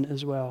tone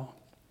as well.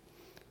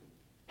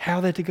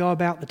 How they're to go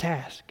about the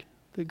task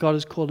that God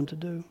has called them to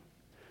do.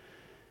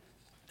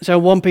 So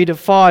 1 Peter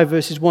 5,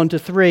 verses 1 to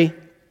 3,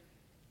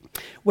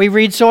 we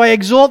read, so I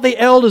exhort the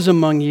elders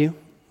among you,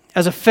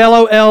 as a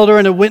fellow elder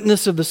and a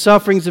witness of the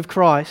sufferings of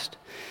Christ,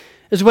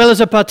 as well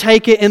as a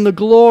partaker in the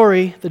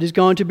glory that is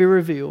going to be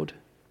revealed.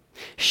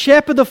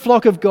 Shepherd the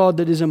flock of God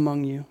that is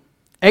among you,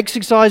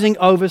 exercising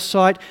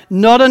oversight,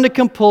 not under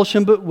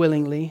compulsion, but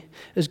willingly,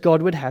 as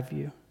God would have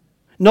you.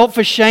 Not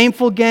for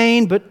shameful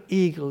gain, but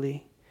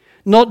eagerly.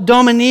 not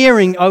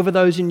domineering over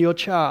those in your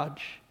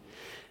charge,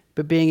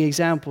 but being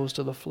examples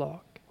to the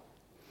flock.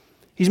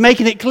 He's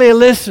making it clear,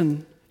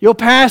 listen, your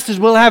pastors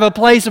will have a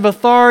place of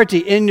authority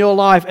in your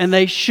life, and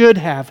they should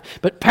have.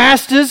 But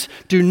pastors,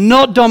 do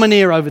not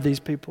domineer over these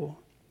people.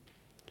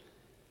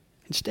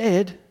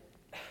 Instead,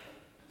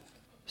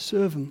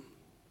 serve them.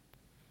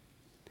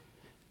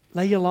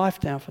 Lay your life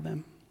down for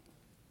them.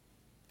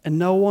 And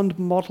no one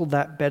modeled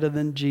that better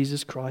than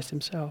Jesus Christ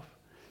himself.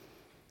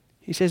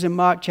 He says in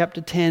Mark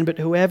chapter 10, but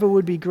whoever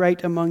would be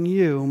great among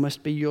you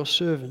must be your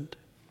servant,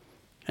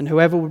 and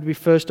whoever would be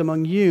first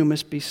among you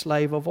must be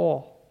slave of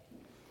all.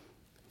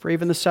 For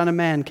even the Son of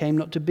Man came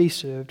not to be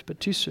served, but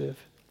to serve,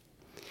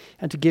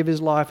 and to give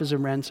his life as a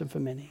ransom for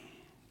many.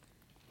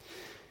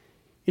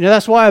 You know,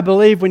 that's why I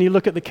believe when you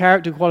look at the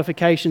character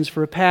qualifications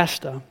for a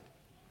pastor,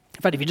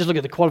 in fact, if you just look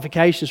at the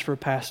qualifications for a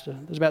pastor,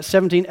 there's about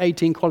 17,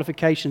 18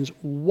 qualifications.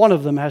 One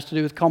of them has to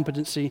do with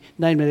competency,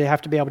 namely they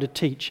have to be able to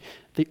teach.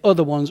 The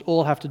other ones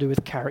all have to do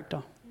with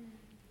character.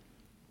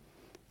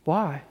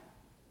 Why?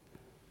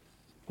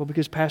 Well,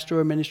 because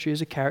pastoral ministry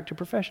is a character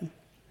profession.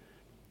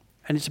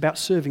 And it's about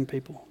serving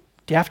people.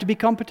 Do you have to be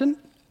competent?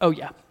 Oh,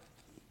 yeah.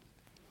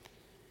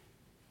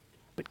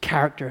 But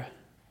character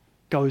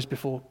goes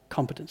before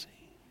competency.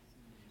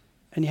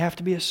 And you have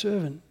to be a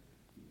servant.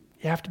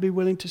 You have to be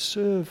willing to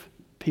serve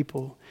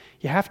people.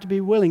 You have to be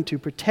willing to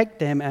protect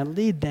them and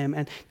lead them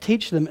and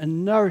teach them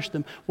and nourish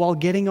them while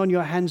getting on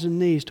your hands and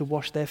knees to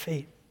wash their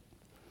feet.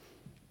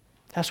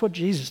 That's what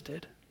Jesus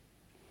did.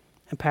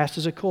 And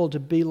pastors are called to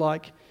be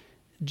like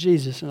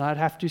Jesus. And I'd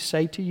have to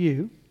say to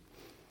you,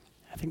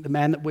 I think the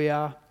man that we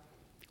are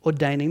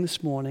ordaining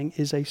this morning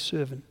is a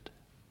servant.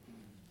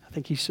 I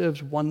think he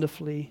serves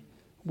wonderfully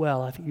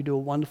well. I think you do a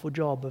wonderful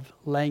job of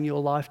laying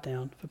your life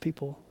down for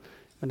people.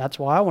 And that's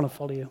why I want to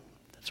follow you.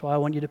 That's why I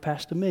want you to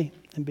pastor me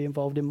and be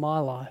involved in my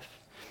life.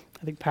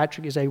 I think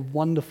Patrick is a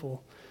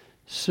wonderful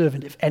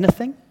servant. If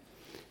anything,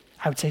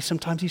 I would say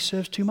sometimes he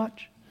serves too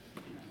much.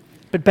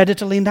 But better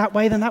to lean that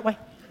way than that way.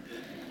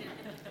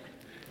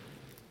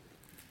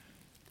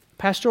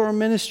 Pastoral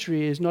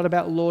ministry is not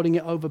about lording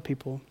it over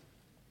people.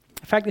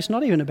 In fact, it's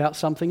not even about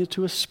something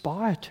to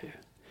aspire to.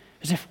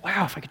 As if,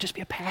 wow, if I could just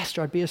be a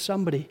pastor, I'd be a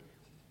somebody.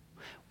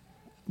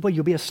 Well,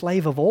 you'll be a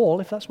slave of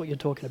all if that's what you're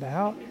talking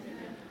about.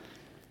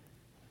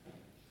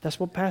 That's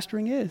what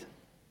pastoring is.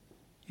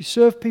 You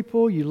serve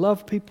people, you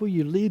love people,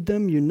 you lead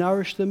them, you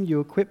nourish them, you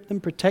equip them,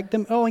 protect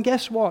them. Oh, and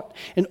guess what?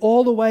 In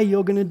all the way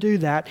you're going to do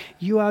that,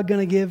 you are going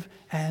to give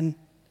an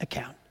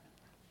account.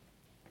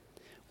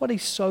 What a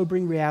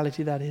sobering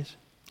reality that is.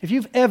 If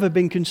you've ever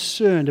been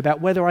concerned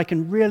about whether I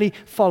can really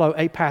follow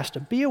a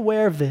pastor, be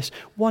aware of this.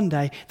 One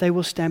day they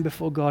will stand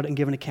before God and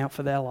give an account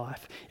for their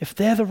life. If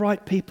they're the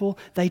right people,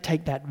 they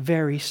take that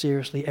very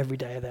seriously every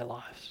day of their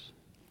lives.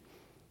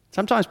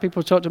 Sometimes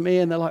people talk to me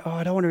and they're like, oh,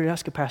 I don't want to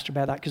ask a pastor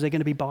about that because they're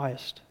going to be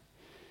biased.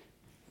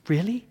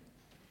 Really?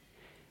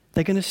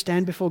 They're going to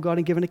stand before God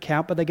and give an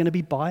account, but they're going to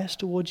be biased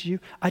towards you?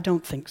 I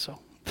don't think so.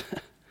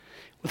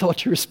 With all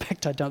due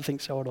respect, I don't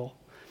think so at all.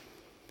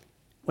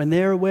 When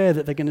they're aware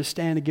that they're going to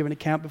stand and give an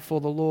account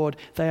before the Lord,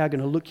 they are going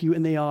to look you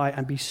in the eye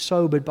and be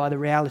sobered by the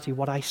reality,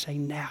 what I say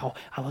now,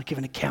 I will give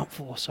an account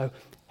for. So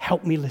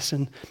help me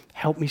listen,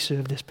 help me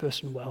serve this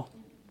person well.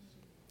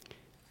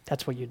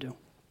 That's what you do.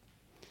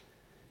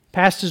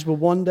 Pastors will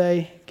one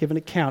day give an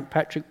account.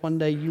 Patrick, one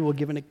day you will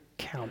give an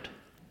account.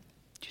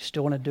 Do you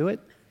still want to do it?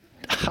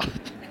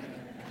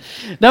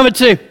 Number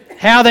 2,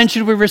 how then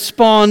should we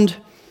respond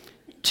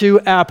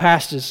to our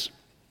pastors?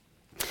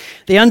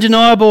 The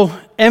undeniable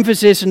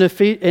emphasis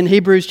in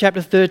Hebrews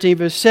chapter 13,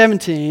 verse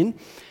 17,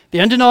 the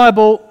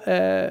undeniable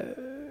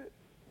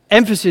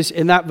emphasis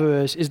in that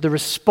verse is the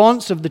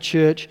response of the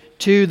church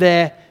to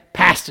their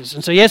pastors.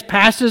 And so yes,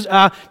 pastors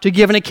are to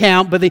give an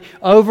account, but the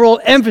overall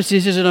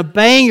emphasis is on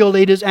obeying your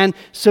leaders and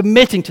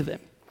submitting to them.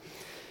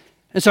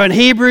 And so in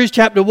Hebrews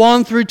chapter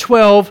 1 through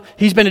 12,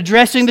 he's been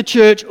addressing the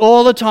church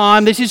all the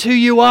time. This is who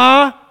you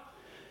are.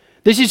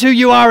 This is who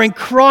you are in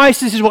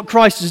Christ. This is what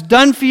Christ has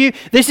done for you.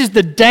 This is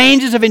the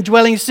dangers of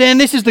indwelling sin.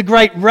 This is the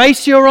great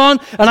race you're on.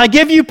 And I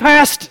give you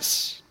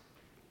pastors.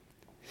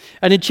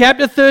 And in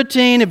chapter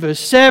 13, in verse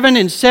 7,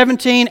 in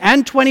 17,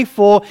 and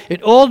 24,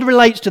 it all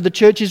relates to the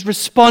church's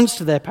response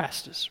to their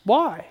pastors.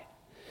 Why?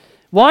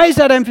 Why is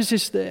that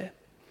emphasis there?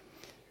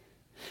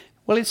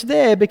 Well, it's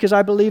there because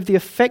I believe the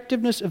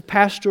effectiveness of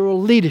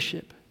pastoral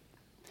leadership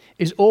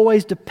is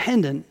always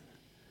dependent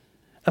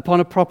upon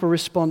a proper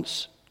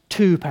response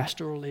to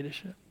pastoral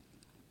leadership.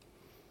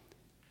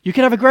 You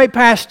can have a great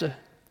pastor,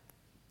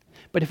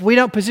 but if we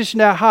don't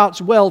position our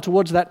hearts well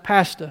towards that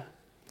pastor,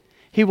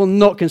 he will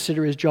not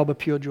consider his job a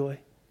pure joy,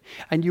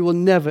 and you will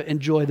never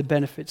enjoy the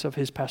benefits of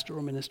his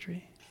pastoral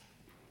ministry.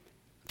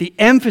 The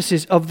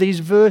emphasis of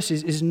these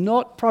verses is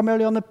not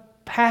primarily on the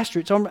pastor,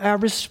 it's on our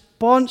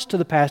response to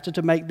the pastor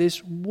to make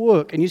this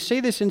work. And you see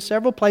this in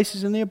several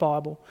places in the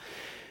Bible,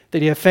 that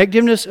the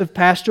effectiveness of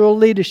pastoral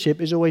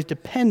leadership is always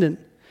dependent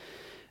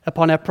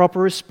upon our proper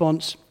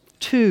response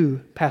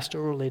to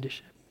pastoral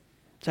leadership.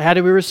 So how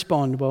do we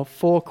respond? Well,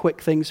 4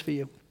 quick things for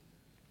you.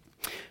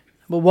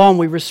 But one,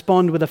 we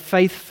respond with a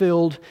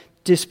faith-filled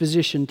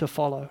disposition to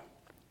follow.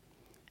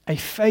 A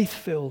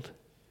faith-filled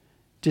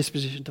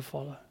disposition to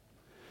follow.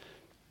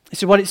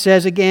 This is what it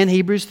says again,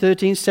 Hebrews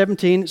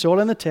 13:17. It's all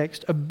in the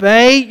text.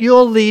 Obey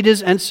your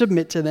leaders and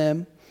submit to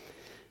them,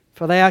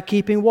 for they are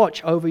keeping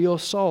watch over your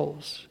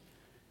souls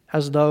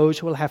as those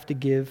who will have to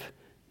give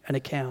an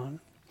account.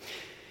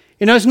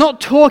 You know, it's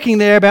not talking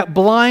there about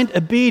blind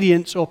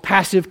obedience or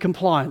passive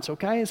compliance,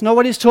 okay? It's not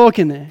what it's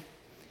talking there.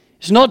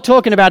 It's not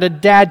talking about a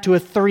dad to a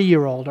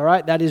 3-year-old, all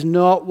right? That is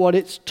not what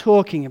it's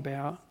talking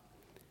about.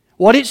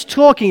 What it's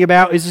talking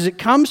about is, as it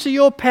comes to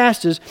your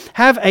pastors,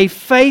 have a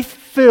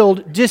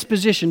faith-filled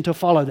disposition to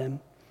follow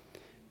them.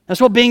 That's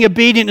what being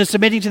obedient and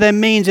submitting to them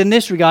means in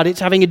this regard.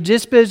 It's having a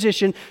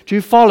disposition to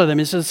follow them.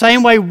 It's the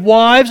same way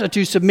wives are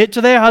to submit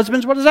to their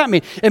husbands. What does that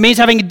mean? It means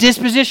having a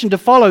disposition to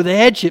follow the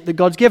headship that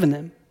God's given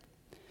them.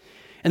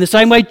 In the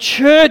same way,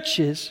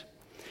 churches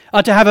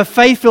are to have a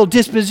faith-filled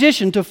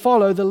disposition to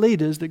follow the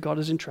leaders that God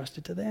has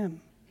entrusted to them.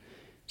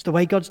 It's the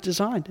way God's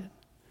designed it.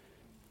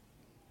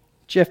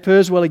 Jeff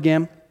Purswell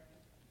again,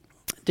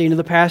 Dean of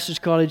the Pastors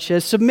College,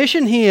 says,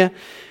 submission here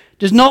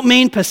does not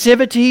mean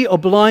passivity or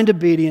blind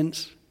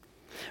obedience.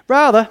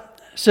 Rather,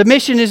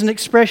 submission is an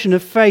expression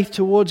of faith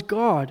towards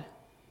God,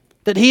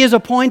 that He has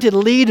appointed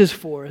leaders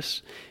for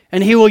us,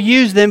 and He will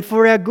use them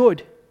for our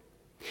good.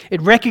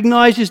 It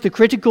recognizes the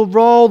critical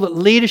role that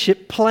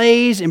leadership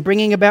plays in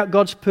bringing about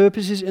God's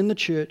purposes in the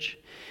church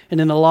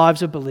and in the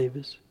lives of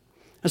believers.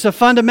 And so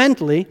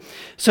fundamentally,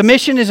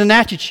 submission is an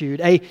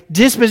attitude, a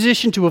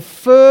disposition to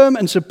affirm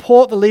and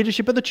support the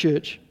leadership of the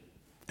church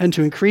and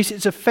to increase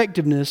its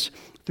effectiveness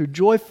through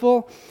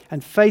joyful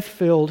and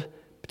faith-filled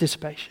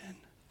participation.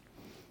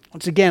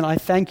 Once again, I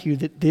thank you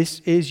that this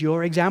is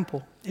your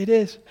example. It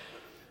is.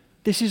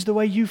 This is the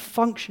way you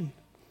function.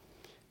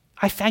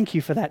 I thank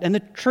you for that. And the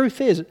truth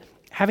is,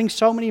 having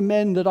so many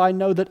men that I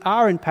know that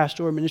are in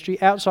pastoral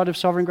ministry outside of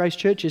Sovereign Grace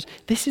churches,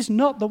 this is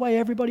not the way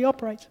everybody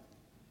operates.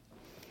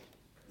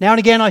 Now and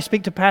again, I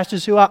speak to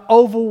pastors who are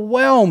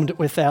overwhelmed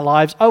with their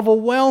lives,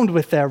 overwhelmed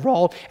with their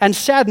role, and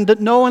saddened that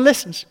no one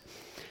listens.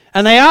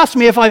 And they ask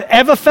me if I've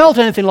ever felt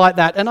anything like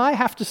that. And I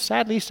have to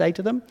sadly say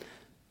to them,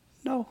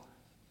 no.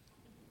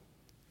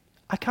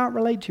 I can't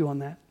relate to you on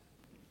that.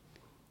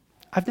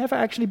 I've never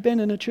actually been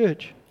in a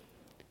church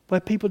where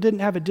people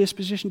didn't have a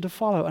disposition to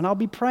follow. And I'll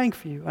be praying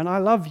for you, and I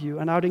love you,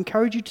 and I would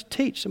encourage you to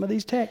teach some of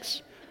these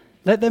texts.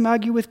 Let them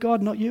argue with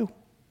God, not you.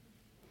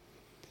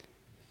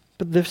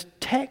 But the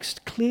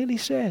text clearly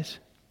says,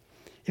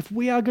 if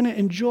we are going to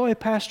enjoy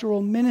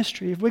pastoral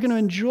ministry, if we're going to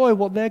enjoy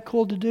what they're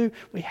called to do,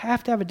 we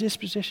have to have a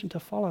disposition to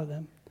follow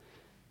them.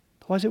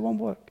 Otherwise it won't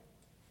work.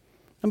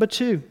 Number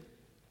 2,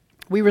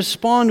 we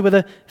respond with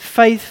a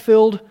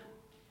faith-filled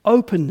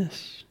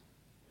openness.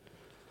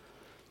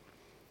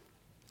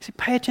 See,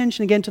 pay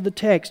attention again to the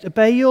text.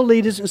 Obey your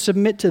leaders and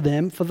submit to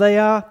them, for they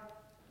are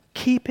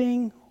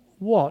keeping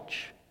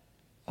watch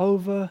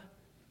over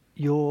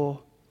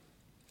your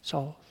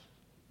souls.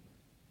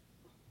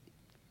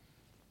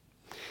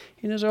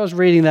 You know, as I was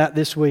reading that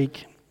this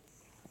week,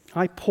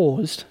 I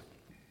paused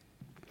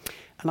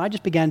and I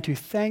just began to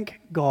thank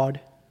God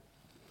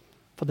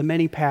for the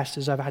many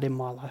pastors I've had in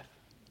my life.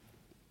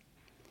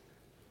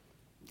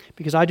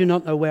 Because I do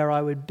not know where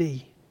I would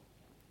be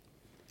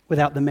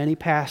without the many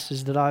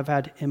pastors that I've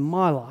had in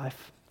my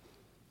life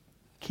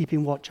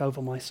keeping watch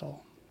over my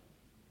soul.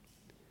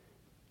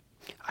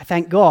 I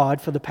thank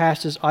God for the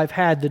pastors I've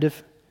had that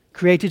have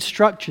created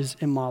structures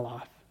in my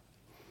life,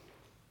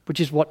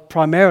 which is what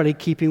primarily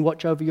keeping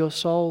watch over your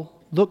soul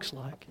looks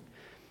like.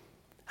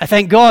 I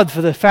thank God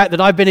for the fact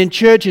that I've been in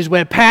churches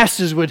where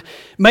pastors would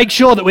make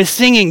sure that we're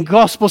singing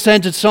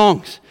gospel-centered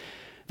songs,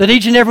 that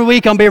each and every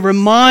week I'm being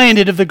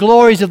reminded of the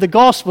glories of the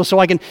gospel so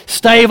I can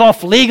stave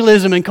off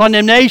legalism and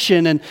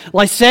condemnation and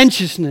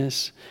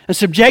licentiousness and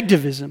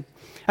subjectivism.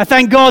 I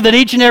thank God that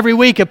each and every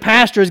week a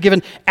pastor has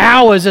given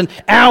hours and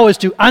hours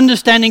to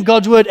understanding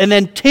God's word and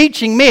then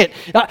teaching me it.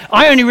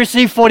 I only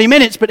received 40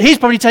 minutes, but he's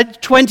probably taken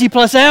 20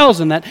 plus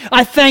hours on that.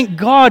 I thank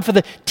God for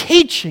the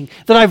teaching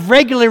that I've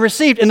regularly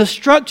received in the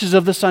structures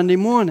of the Sunday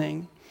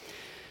morning.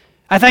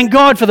 I thank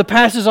God for the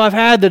pastors I've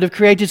had that have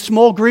created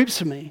small groups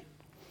for me.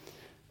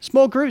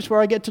 Small groups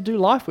where I get to do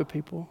life with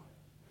people.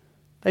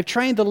 They've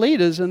trained the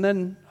leaders, and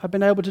then I've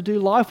been able to do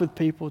life with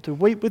people, to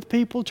weep with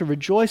people, to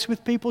rejoice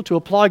with people, to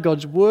apply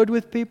God's word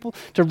with people,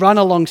 to run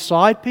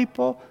alongside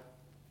people,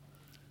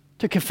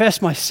 to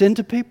confess my sin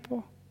to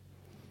people.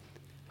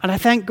 And I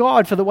thank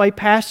God for the way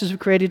pastors have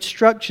created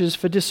structures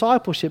for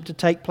discipleship to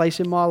take place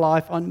in my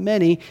life on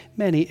many,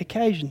 many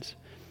occasions.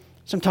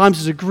 Sometimes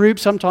as a group,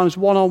 sometimes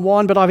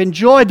one-on-one, but I've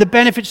enjoyed the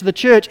benefits of the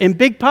church in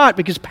big part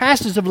because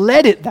pastors have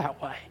led it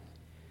that way.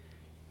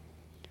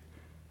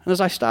 And as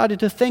I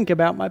started to think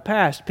about my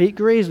past, Pete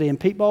Greasley and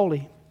Pete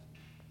Bowley,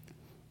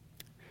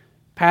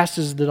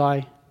 pastors that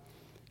I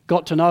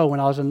got to know when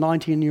I was a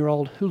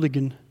 19-year-old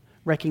hooligan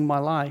wrecking my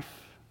life,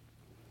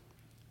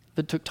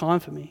 that took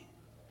time for me.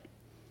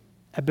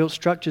 I built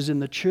structures in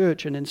the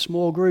church and in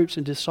small groups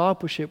and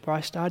discipleship where I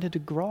started to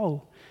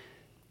grow.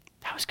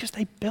 That was because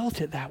they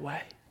built it that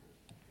way.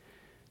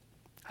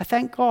 I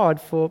thank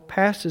God for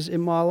pastors in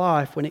my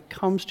life when it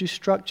comes to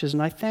structures,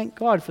 and I thank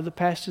God for the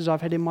pastors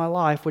I've had in my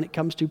life when it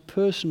comes to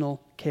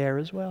personal care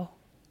as well.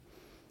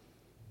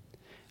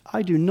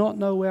 I do not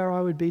know where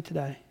I would be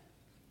today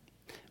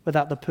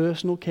without the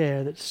personal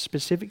care at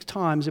specific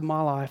times in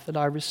my life that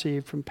I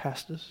received from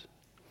pastors.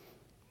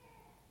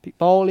 Pete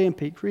Bowley and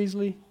Pete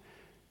Creasley,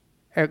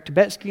 Eric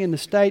Tibetsky in the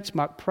States,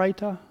 Mark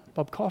Prater,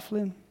 Bob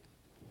Coughlin,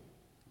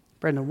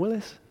 Brendan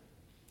Willis,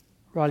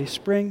 Riley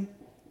Spring,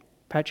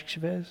 Patrick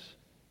Chavez.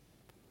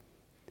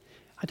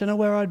 I don't know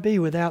where I'd be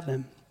without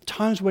them.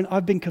 Times when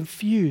I've been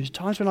confused,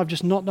 times when I've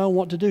just not known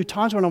what to do,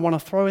 times when I want to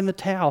throw in the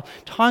towel,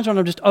 times when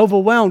I'm just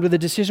overwhelmed with the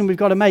decision we've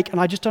got to make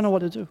and I just don't know what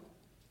to do.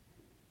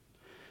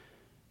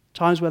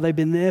 Times where they've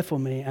been there for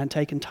me and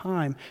taken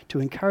time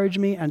to encourage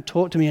me and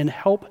talk to me and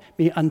help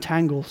me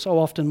untangle so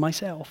often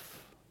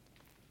myself.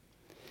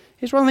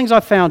 Here's one of the things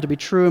I've found to be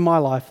true in my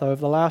life, though, over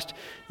the last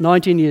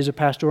 19 years of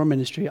pastoral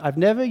ministry. I've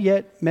never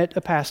yet met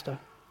a pastor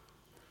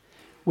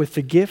with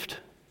the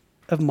gift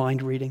of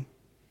mind reading.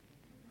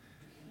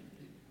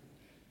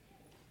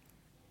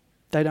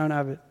 They don't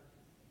have it.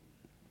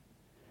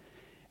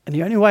 And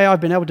the only way I've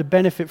been able to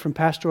benefit from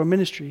pastoral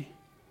ministry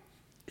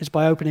is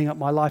by opening up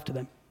my life to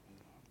them.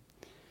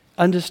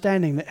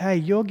 Understanding that, hey,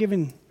 you're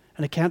giving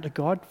an account to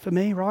God for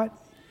me, right?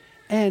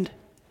 And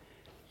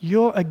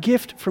you're a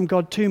gift from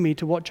God to me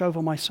to watch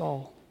over my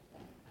soul.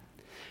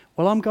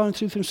 Well, I'm going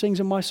through some things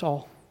in my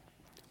soul.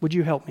 Would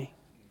you help me?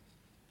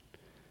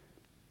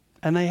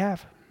 And they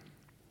have.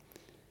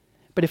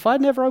 But if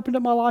I'd never opened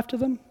up my life to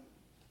them,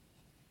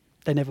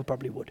 they never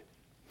probably would.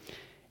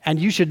 And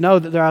you should know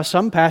that there are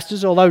some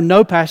pastors, although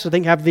no pastor, I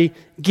think, have the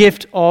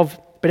gift of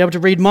being able to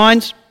read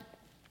minds.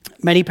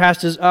 Many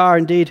pastors are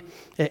indeed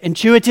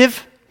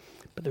intuitive,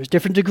 but there's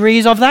different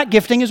degrees of that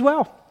gifting as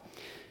well.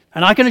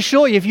 And I can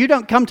assure you, if you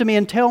don't come to me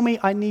and tell me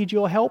I need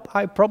your help,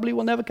 I probably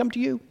will never come to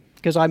you,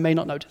 because I may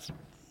not notice.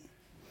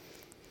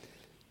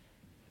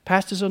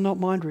 Pastors are not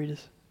mind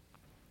readers.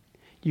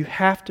 You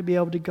have to be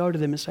able to go to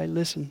them and say,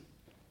 listen,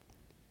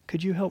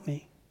 could you help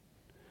me?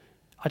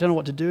 I don't know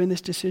what to do in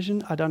this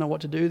decision. I don't know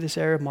what to do in this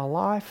area of my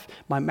life.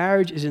 My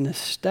marriage is in a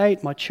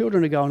state. My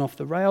children are going off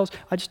the rails.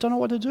 I just don't know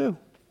what to do.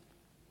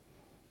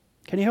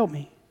 Can you help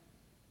me?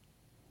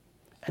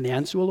 And the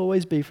answer will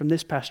always be from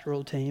this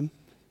pastoral team,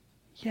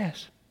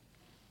 yes,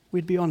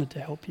 we'd be honored to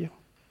help you.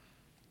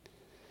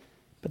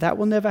 But that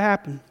will never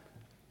happen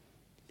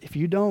if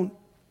you don't,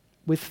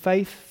 with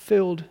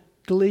faith-filled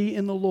glee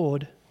in the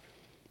Lord,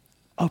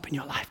 open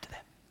your life to them.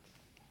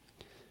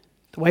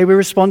 The way we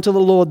respond to the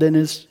Lord then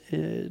is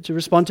to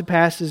respond to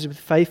pastors with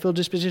faith-filled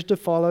disposition to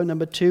follow.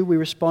 Number 2, we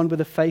respond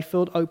with a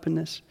faith-filled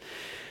openness.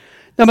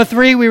 Number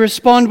 3, we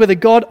respond with a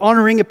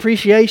God-honoring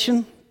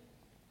appreciation.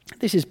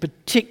 This is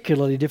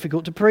particularly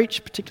difficult to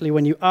preach, particularly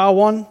when you are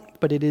one,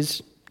 but it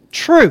is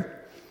true.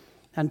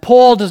 And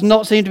Paul does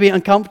not seem to be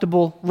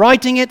uncomfortable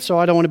writing it, so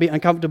I don't want to be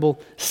uncomfortable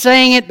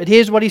saying it, but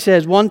here's what he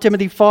says, 1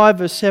 Timothy 5,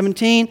 verse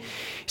 17. He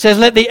says,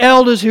 "Let the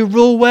elders who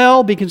rule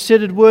well be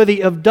considered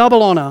worthy of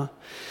double honor,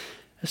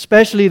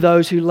 especially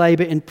those who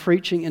labor in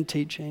preaching and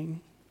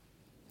teaching."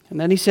 And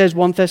then he says,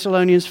 1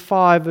 Thessalonians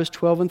 5, verse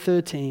 12 and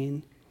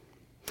 13,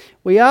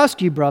 "We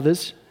ask you,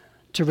 brothers,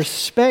 to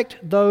respect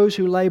those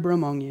who labor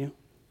among you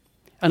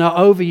and are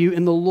over you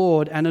in the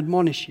Lord and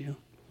admonish you,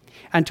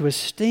 and to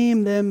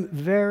esteem them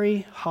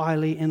very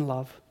highly in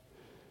love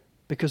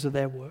because of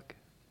their work."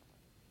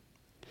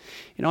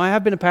 You know, I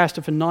have been a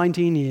pastor for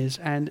 19 years,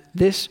 and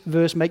this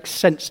verse makes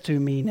sense to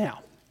me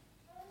now.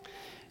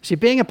 See,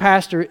 being a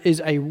pastor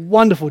is a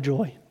wonderful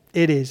joy.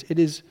 It is. It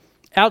is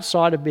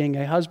outside of being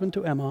a husband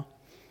to Emma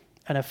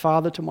and a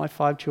father to my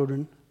 5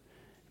 children.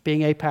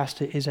 Being a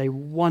pastor is a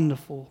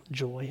wonderful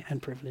joy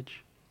and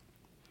privilege.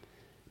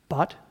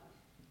 But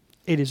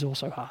it is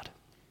also hard.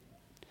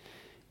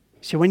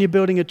 So when you're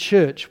building a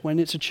church, when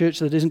it's a church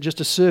that isn't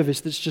just a service,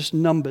 that's just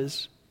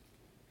numbers,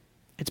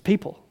 it's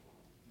people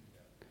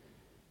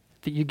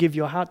that you give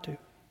your heart to.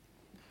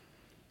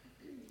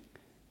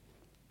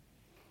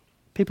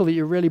 People that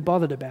you're really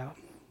bothered about.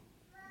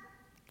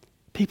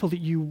 People that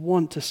you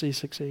want to see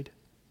succeed.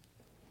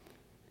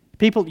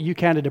 People that you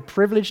count it a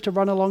privilege to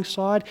run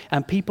alongside,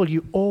 and people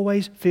you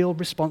always feel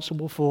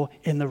responsible for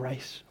in the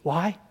race.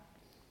 Why?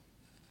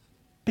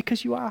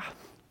 Because you are.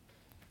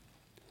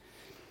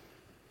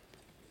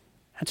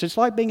 And so it's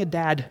like being a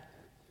dad,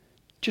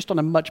 just on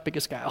a much bigger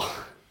scale.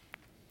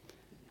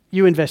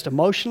 You invest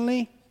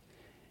emotionally,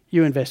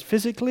 you invest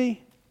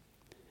physically,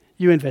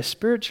 you invest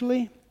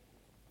spiritually,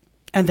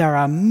 and there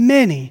are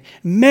many,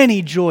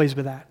 many joys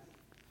with that.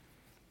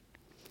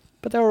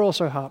 But there are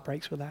also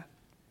heartbreaks with that,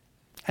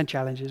 and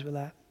challenges with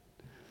that.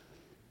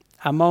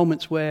 Are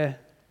moments where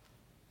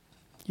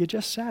you're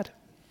just sad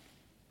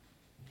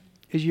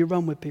as you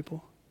run with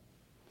people.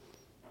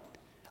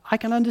 I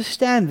can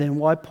understand then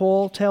why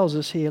Paul tells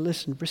us here,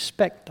 listen,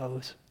 respect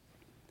those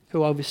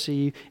who oversee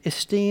you.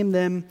 Esteem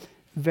them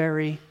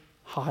very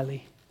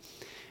highly.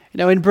 You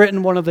know, in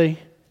Britain, one of the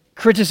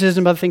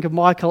criticism, I think, of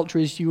my culture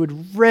is you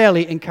would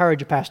rarely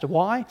encourage a pastor.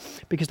 Why?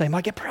 Because they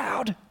might get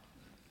proud.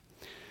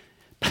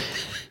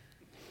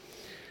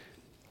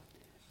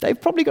 they've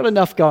probably got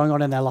enough going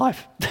on in their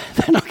life.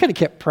 They're not going to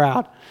get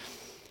proud.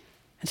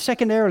 And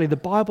secondarily, the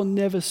Bible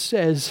never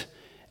says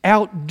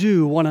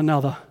outdo one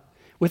another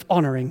with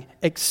honoring,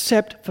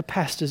 except for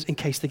pastors in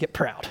case they get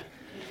proud.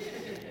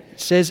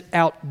 It says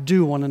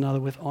outdo one another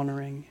with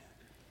honoring.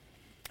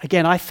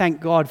 Again, I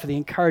thank God for the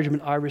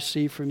encouragement I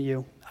receive from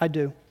you. I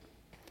do.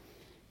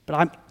 But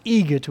I'm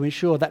eager to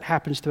ensure that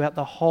happens throughout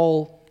the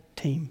whole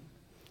team.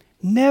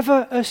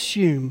 Never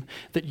assume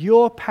that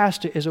your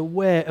pastor is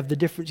aware of the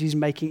difference he's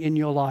making in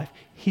your life.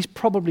 He's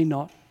probably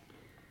not.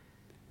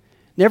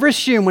 Never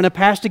assume when a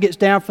pastor gets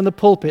down from the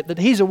pulpit that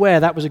he's aware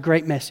that was a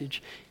great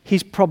message.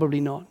 He's probably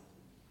not.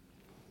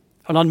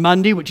 And on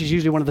Monday, which is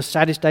usually one of the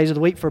saddest days of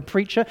the week for a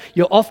preacher,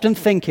 you're often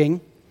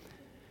thinking,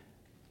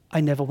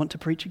 I never want to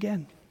preach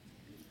again.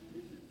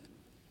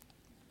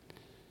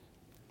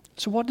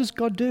 So what does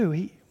God do?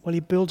 He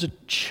builds a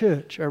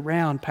church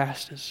around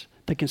pastors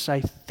that can say,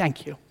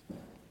 thank you.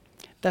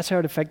 That's how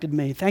it affected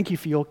me. Thank you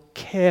for your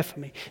care for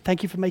me.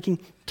 Thank you for making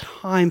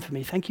time for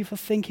me. Thank you for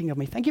thinking of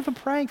me. Thank you for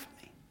praying for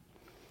me.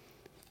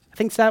 I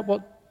think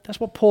that's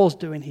what Paul's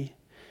doing here.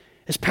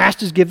 As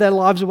pastors give their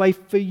lives away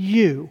for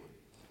you,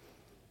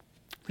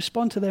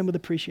 respond to them with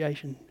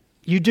appreciation.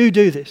 You do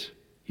this.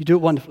 You do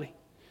it wonderfully.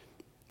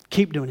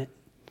 Keep doing it.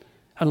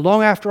 And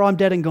long after I'm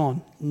dead and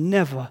gone,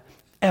 never,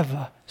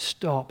 ever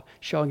stop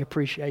showing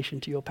appreciation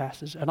to your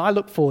pastors. And I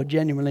look forward,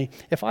 genuinely,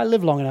 if I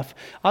live long enough,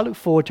 I look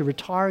forward to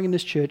retiring in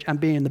this church and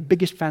being the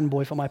biggest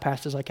fanboy for my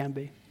pastors I can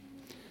be.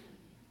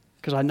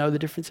 Because I know the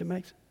difference it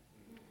makes.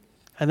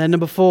 And then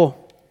number 4,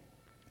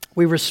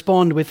 we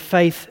respond with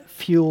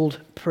faith-fueled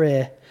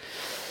prayer.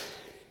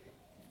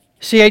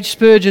 C.H.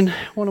 Spurgeon,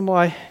 one of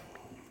my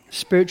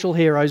spiritual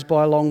heroes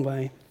by a long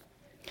way,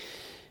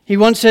 he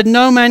once said,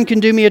 no man can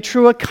do me a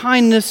truer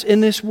kindness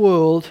in this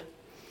world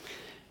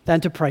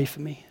than to pray for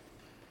me.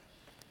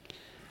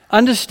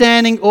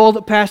 Understanding all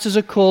that pastors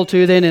are called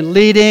to then in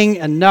leading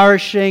and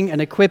nourishing and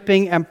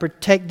equipping and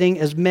protecting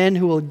as men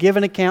who will give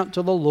an account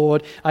to the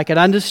Lord, I can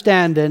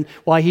understand then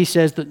why he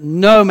says that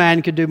no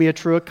man can do me a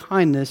truer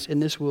kindness in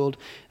this world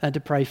than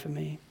to pray for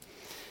me.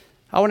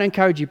 I want to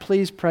encourage you,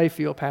 please pray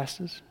for your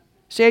pastors.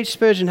 C.H.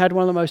 Spurgeon had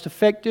one of the most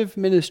effective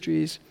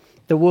ministries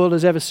the world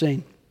has ever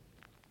seen.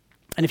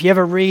 And if you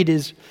ever read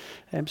his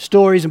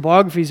stories and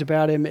biographies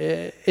about him,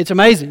 it's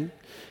amazing.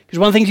 Because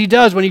one of the things he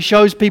does when he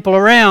shows people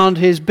around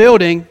his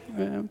building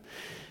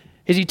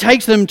is he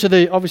takes them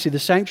to obviously the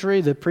sanctuary,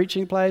 the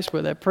preaching place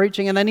where they're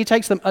preaching, and then he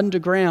takes them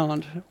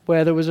underground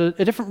where there was a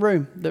different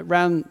room that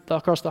ran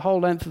across the whole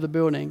length of the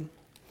building.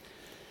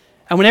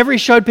 And whenever he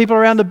showed people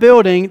around the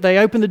building, they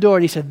opened the door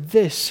and he said,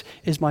 this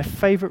is my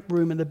favorite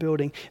room in the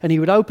building. And he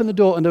would open the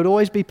door and there would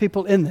always be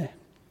people in there.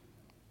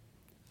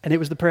 And it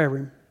was the prayer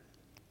room.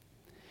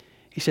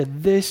 He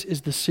said, this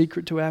is the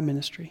secret to our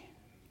ministry.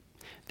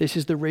 This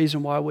is the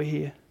reason why we're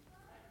here.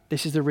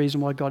 This is the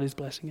reason why God is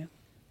blessing it.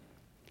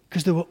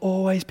 Because there were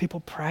always people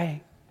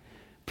praying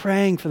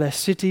for their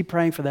city,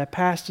 praying for their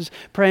pastors,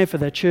 praying for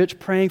their church,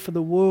 praying for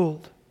the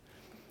world.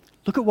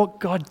 Look at what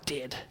God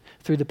did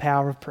through the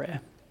power of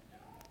prayer.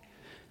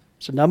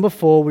 So number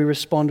 4, we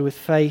respond with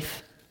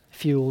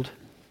faith-fueled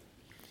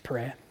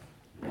prayer.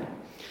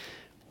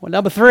 Well,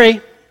 number 3,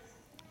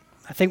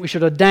 I think we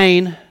should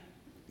ordain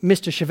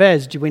Mr.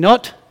 Chavez, do we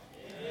not?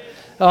 Yes.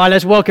 All right,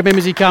 let's welcome him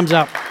as he comes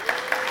up.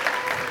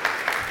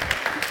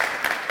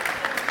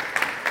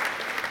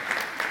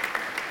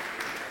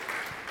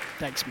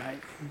 Thanks, mate.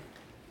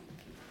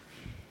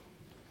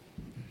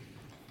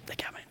 Take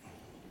care, mate.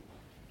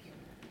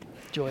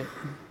 Enjoy it.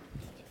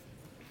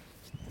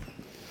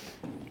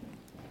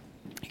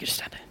 You can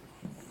stand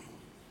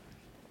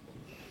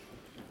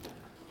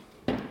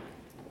there.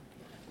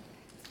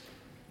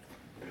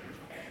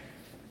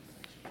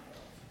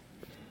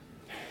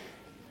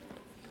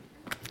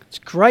 It's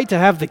great to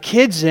have the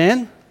kids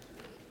in.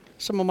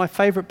 Some of my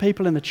favorite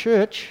people in the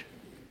church.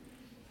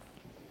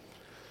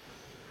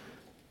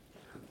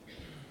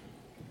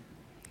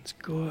 It's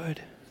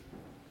good.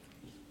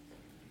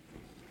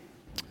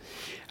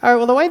 All right,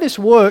 well, the way this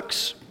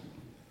works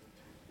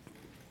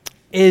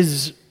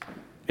is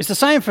it's the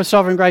same for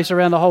Sovereign Grace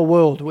around the whole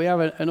world. We have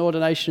an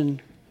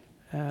ordination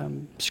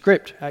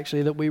script,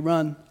 actually, that we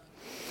run.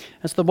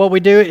 And so what we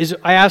do is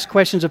I ask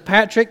questions of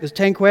Patrick. There's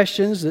 10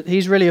 questions that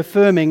he's really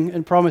affirming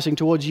and promising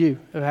towards you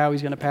of how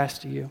he's going to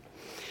pastor you.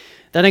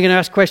 Then I'm going to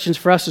ask questions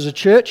for us as a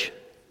church.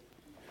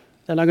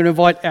 Then I'm going to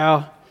invite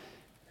our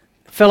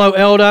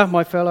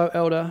my fellow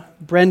elder,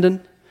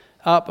 Brendan,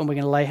 up, and we're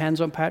going to lay hands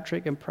on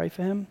Patrick and pray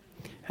for him.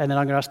 And then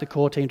I'm going to ask the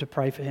core team to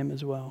pray for him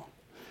as well.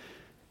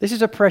 This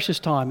is a precious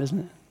time, isn't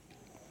it?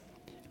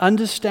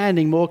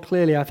 Understanding more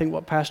clearly, I think,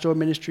 what pastoral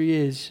ministry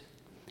is.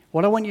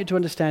 What I want you to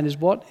understand is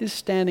what is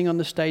standing on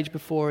the stage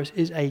before us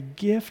is a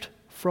gift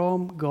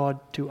from God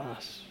to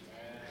us.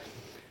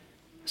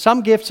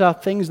 Some gifts are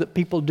things that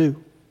people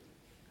do.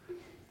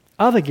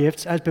 Other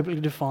gifts, as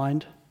biblically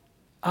defined,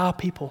 are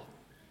people.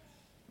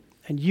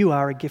 And you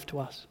are a gift to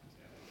us.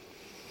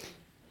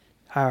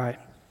 All right.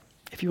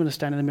 If you want to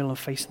stand in the middle and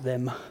face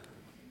them.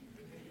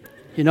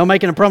 You're not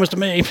making a promise to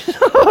me.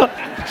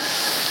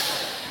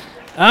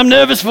 I'm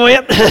nervous for you.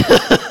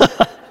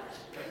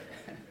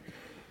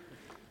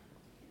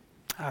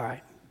 All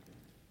right.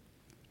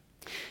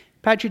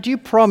 Patrick, do you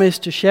promise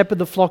to shepherd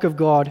the flock of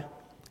God,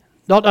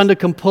 not under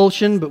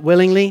compulsion, but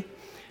willingly,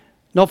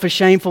 not for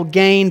shameful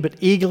gain, but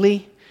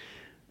eagerly,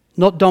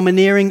 not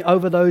domineering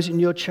over those in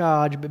your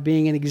charge, but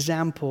being an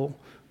example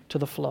to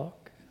the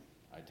flock?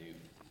 I do.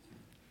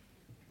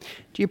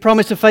 Do you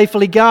promise to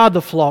faithfully guard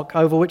the flock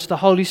over which the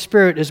Holy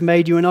Spirit has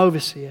made you an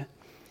overseer?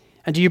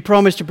 And do you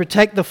promise to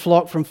protect the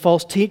flock from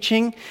false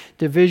teaching,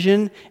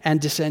 division,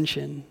 and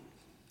dissension?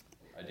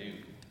 I do.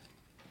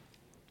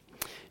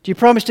 Do you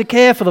promise to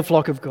care for the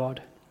flock of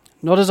God,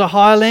 not as a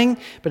hireling,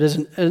 but as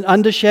an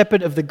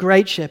under-shepherd of the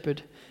great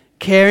shepherd,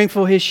 caring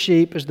for his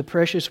sheep as the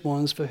precious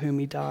ones for whom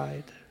he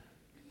died?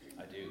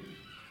 I do.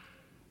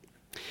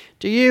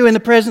 Do you, in the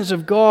presence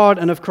of God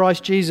and of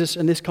Christ Jesus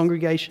and this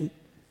congregation,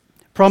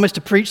 promise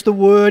to preach the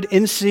word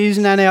in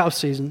season and out of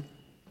season?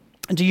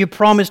 And do you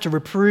promise to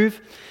reprove,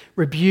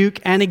 rebuke,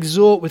 and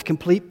exhort with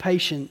complete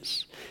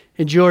patience,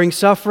 enduring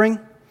suffering,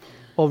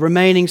 while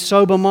remaining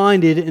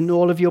sober-minded in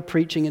all of your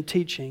preaching and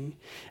teaching?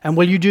 And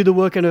will you do the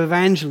work of an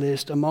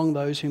evangelist among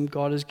those whom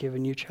God has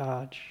given you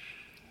charge?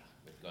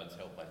 With God's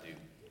help, I do.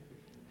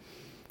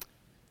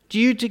 Do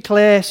you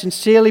declare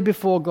sincerely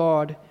before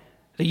God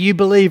that you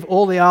believe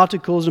all the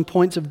articles and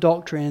points of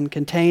doctrine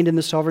contained in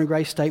the sovereign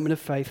grace statement of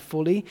faith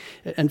fully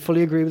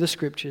agree with the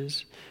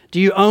Scriptures? Do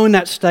you own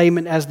that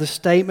statement as the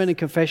statement and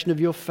confession of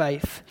your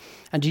faith?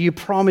 And do you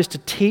promise to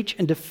teach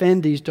and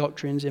defend these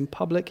doctrines in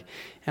public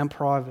and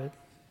private?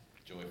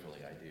 Joyfully,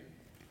 I do.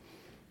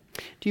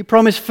 Do you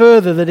promise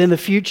further that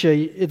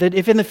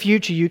if in the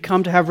future you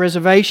come to have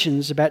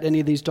reservations about any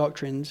of these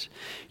doctrines,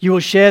 you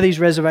will share these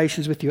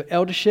reservations with your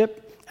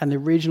eldership and the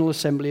regional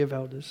assembly of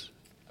elders?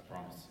 I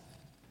promise.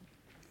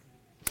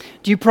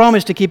 Do you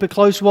promise to keep a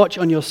close watch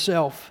on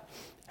yourself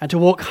and to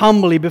walk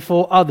humbly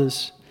before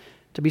others,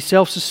 to be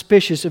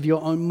self-suspicious of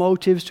your own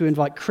motives, to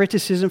invite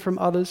criticism from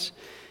others,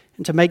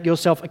 and to make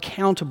yourself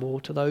accountable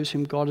to those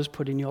whom God has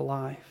put in your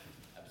life?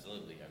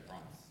 Absolutely, I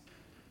promise.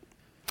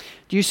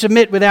 Do you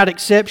submit without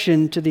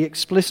exception to the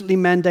explicitly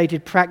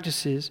mandated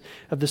practices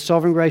of the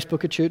Sovereign Grace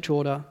Book of Church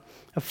Order,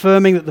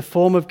 affirming that the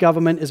form of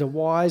government is a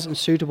wise and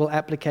suitable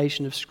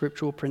application of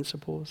scriptural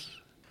principles?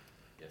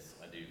 Yes,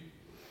 I do.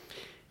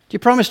 Do you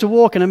promise to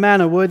walk in a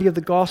manner worthy of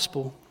the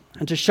gospel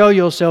and to show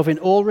yourself in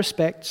all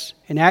respects,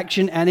 in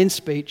action and in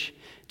speech,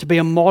 to be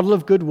a model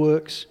of good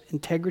works,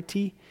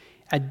 integrity,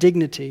 and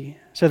dignity,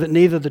 so that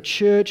neither the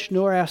church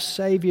nor our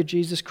Savior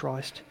Jesus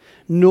Christ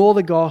nor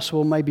the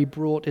gospel may be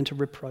brought into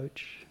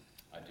reproach?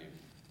 I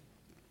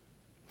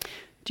do.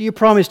 Do you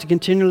promise to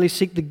continually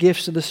seek the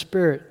gifts of the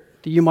Spirit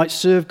that you might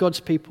serve God's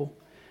people,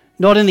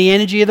 not in the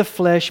energy of the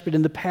flesh, but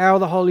in the power of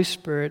the Holy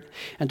Spirit,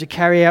 and to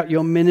carry out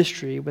your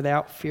ministry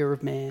without fear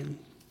of man?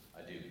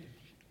 I do.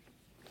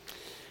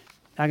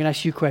 Now I'm going to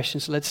ask you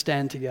questions, so let's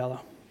stand together.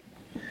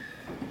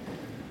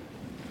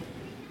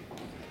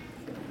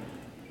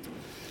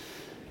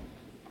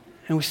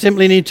 And we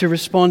simply need to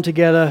respond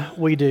together,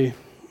 we do.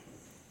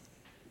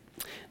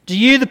 Do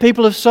you, the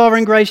people of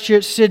Sovereign Grace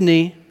Church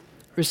Sydney,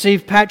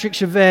 receive Patrick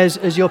Chavez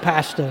as your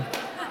pastor?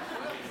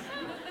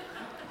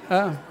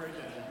 Oh.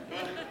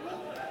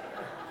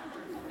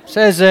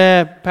 Says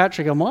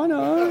Patrick on mine.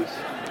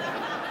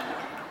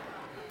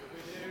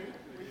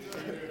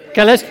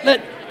 Okay,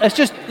 let's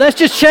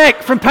just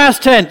check from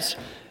past tense.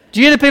 Do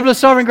you, the people of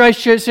Sovereign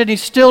Grace Church Sydney,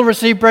 still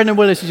receive Brendan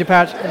Willis as your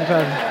pastor?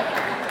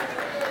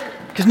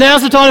 Because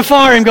now's the time to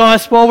fire him,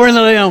 guys, while we're in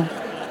the leon.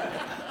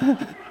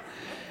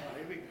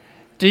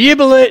 Do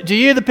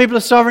you, the people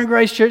of Sovereign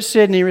Grace Church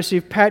Sydney,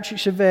 receive Patrick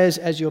Chavez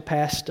as your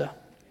pastor?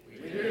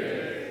 We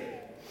do.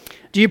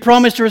 Do you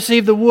promise to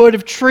receive the word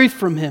of truth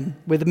from him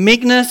with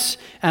meekness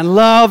and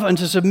love, and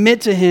to submit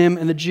to him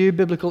in the due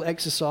biblical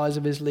exercise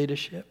of his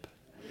leadership?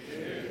 We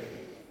do.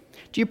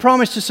 Do you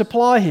promise to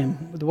supply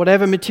him with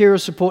whatever material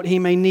support he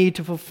may need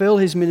to fulfill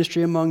his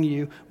ministry among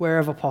you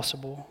wherever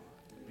possible?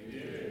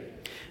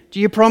 Do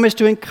you promise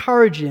to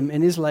encourage him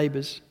in his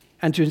labors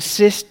and to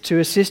assist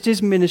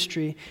his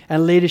ministry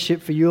and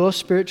leadership for your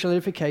spiritual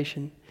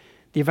edification,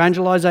 the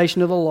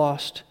evangelization of the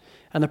lost,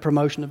 and the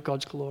promotion of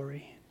God's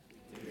glory?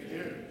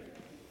 Amen.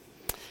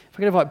 If I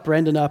could invite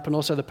Brendan up and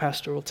also the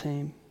pastoral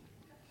team.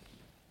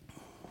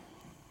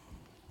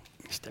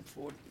 Step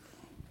forward.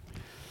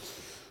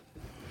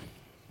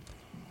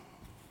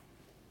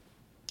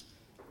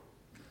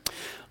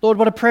 Lord,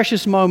 what a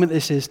precious moment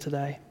this is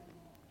today.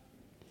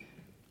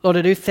 Lord,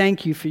 I do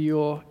thank you for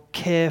your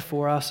care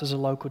for us as a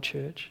local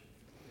church.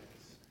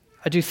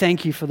 I do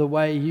thank you for the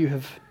way you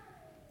have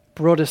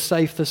brought us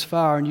safe this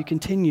far, and you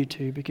continue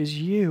to, because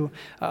you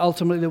are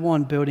ultimately the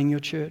one building your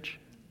church.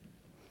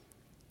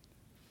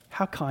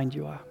 How kind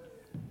you are.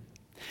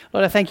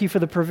 Lord, I thank you for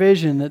the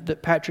provision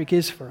that Patrick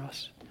is for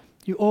us.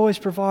 You always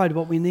provide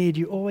what we need.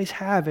 You always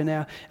have in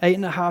our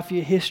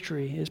 8.5-year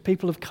history. As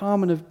people have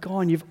come and have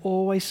gone, you've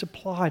always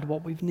supplied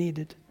what we've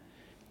needed.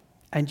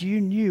 And you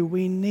knew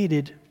we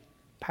needed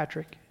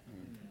Patrick.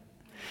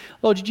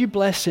 Lord, did you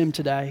bless him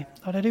today?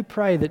 Lord, I do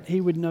pray that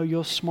he would know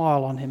your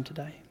smile on him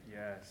today.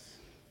 Yes.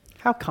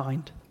 How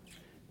kind.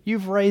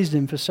 You've raised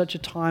him for such a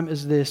time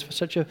as this, for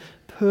such a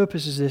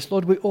purpose as this.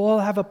 Lord, we all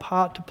have a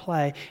part to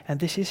play, and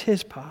this is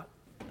his part.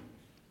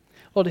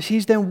 Lord, as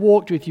he's then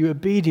walked with you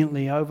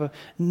obediently over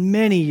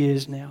many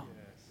years now,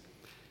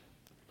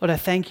 Lord, I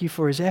thank you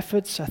for his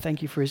efforts. I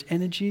thank you for his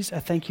energies. I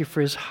thank you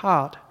for his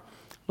heart.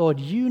 Lord,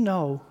 you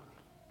know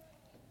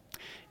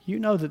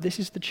that this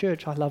is the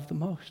church I love the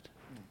most.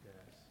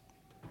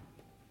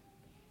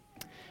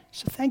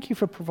 So thank you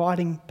for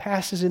providing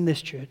pastors in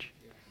this church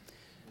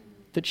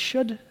that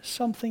should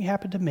something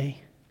happen to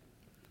me,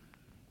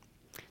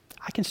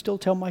 I can still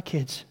tell my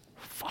kids,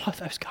 follow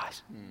those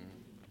guys.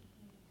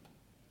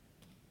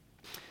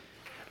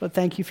 Lord,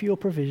 thank you for your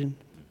provision.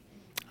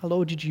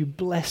 Lord, did you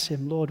bless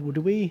him? Lord, would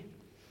we,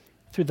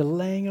 through the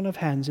laying on of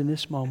hands in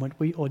this moment,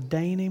 we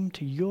ordain him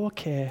to your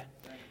care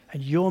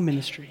and your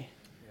ministry.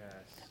 Yes.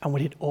 And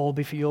would it all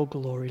be for your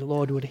glory?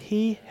 Lord, would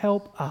he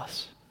help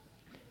us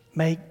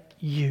make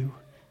you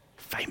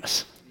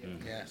famous?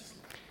 Yes.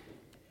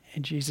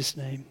 In Jesus'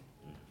 name,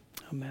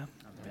 amen.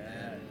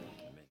 Amen.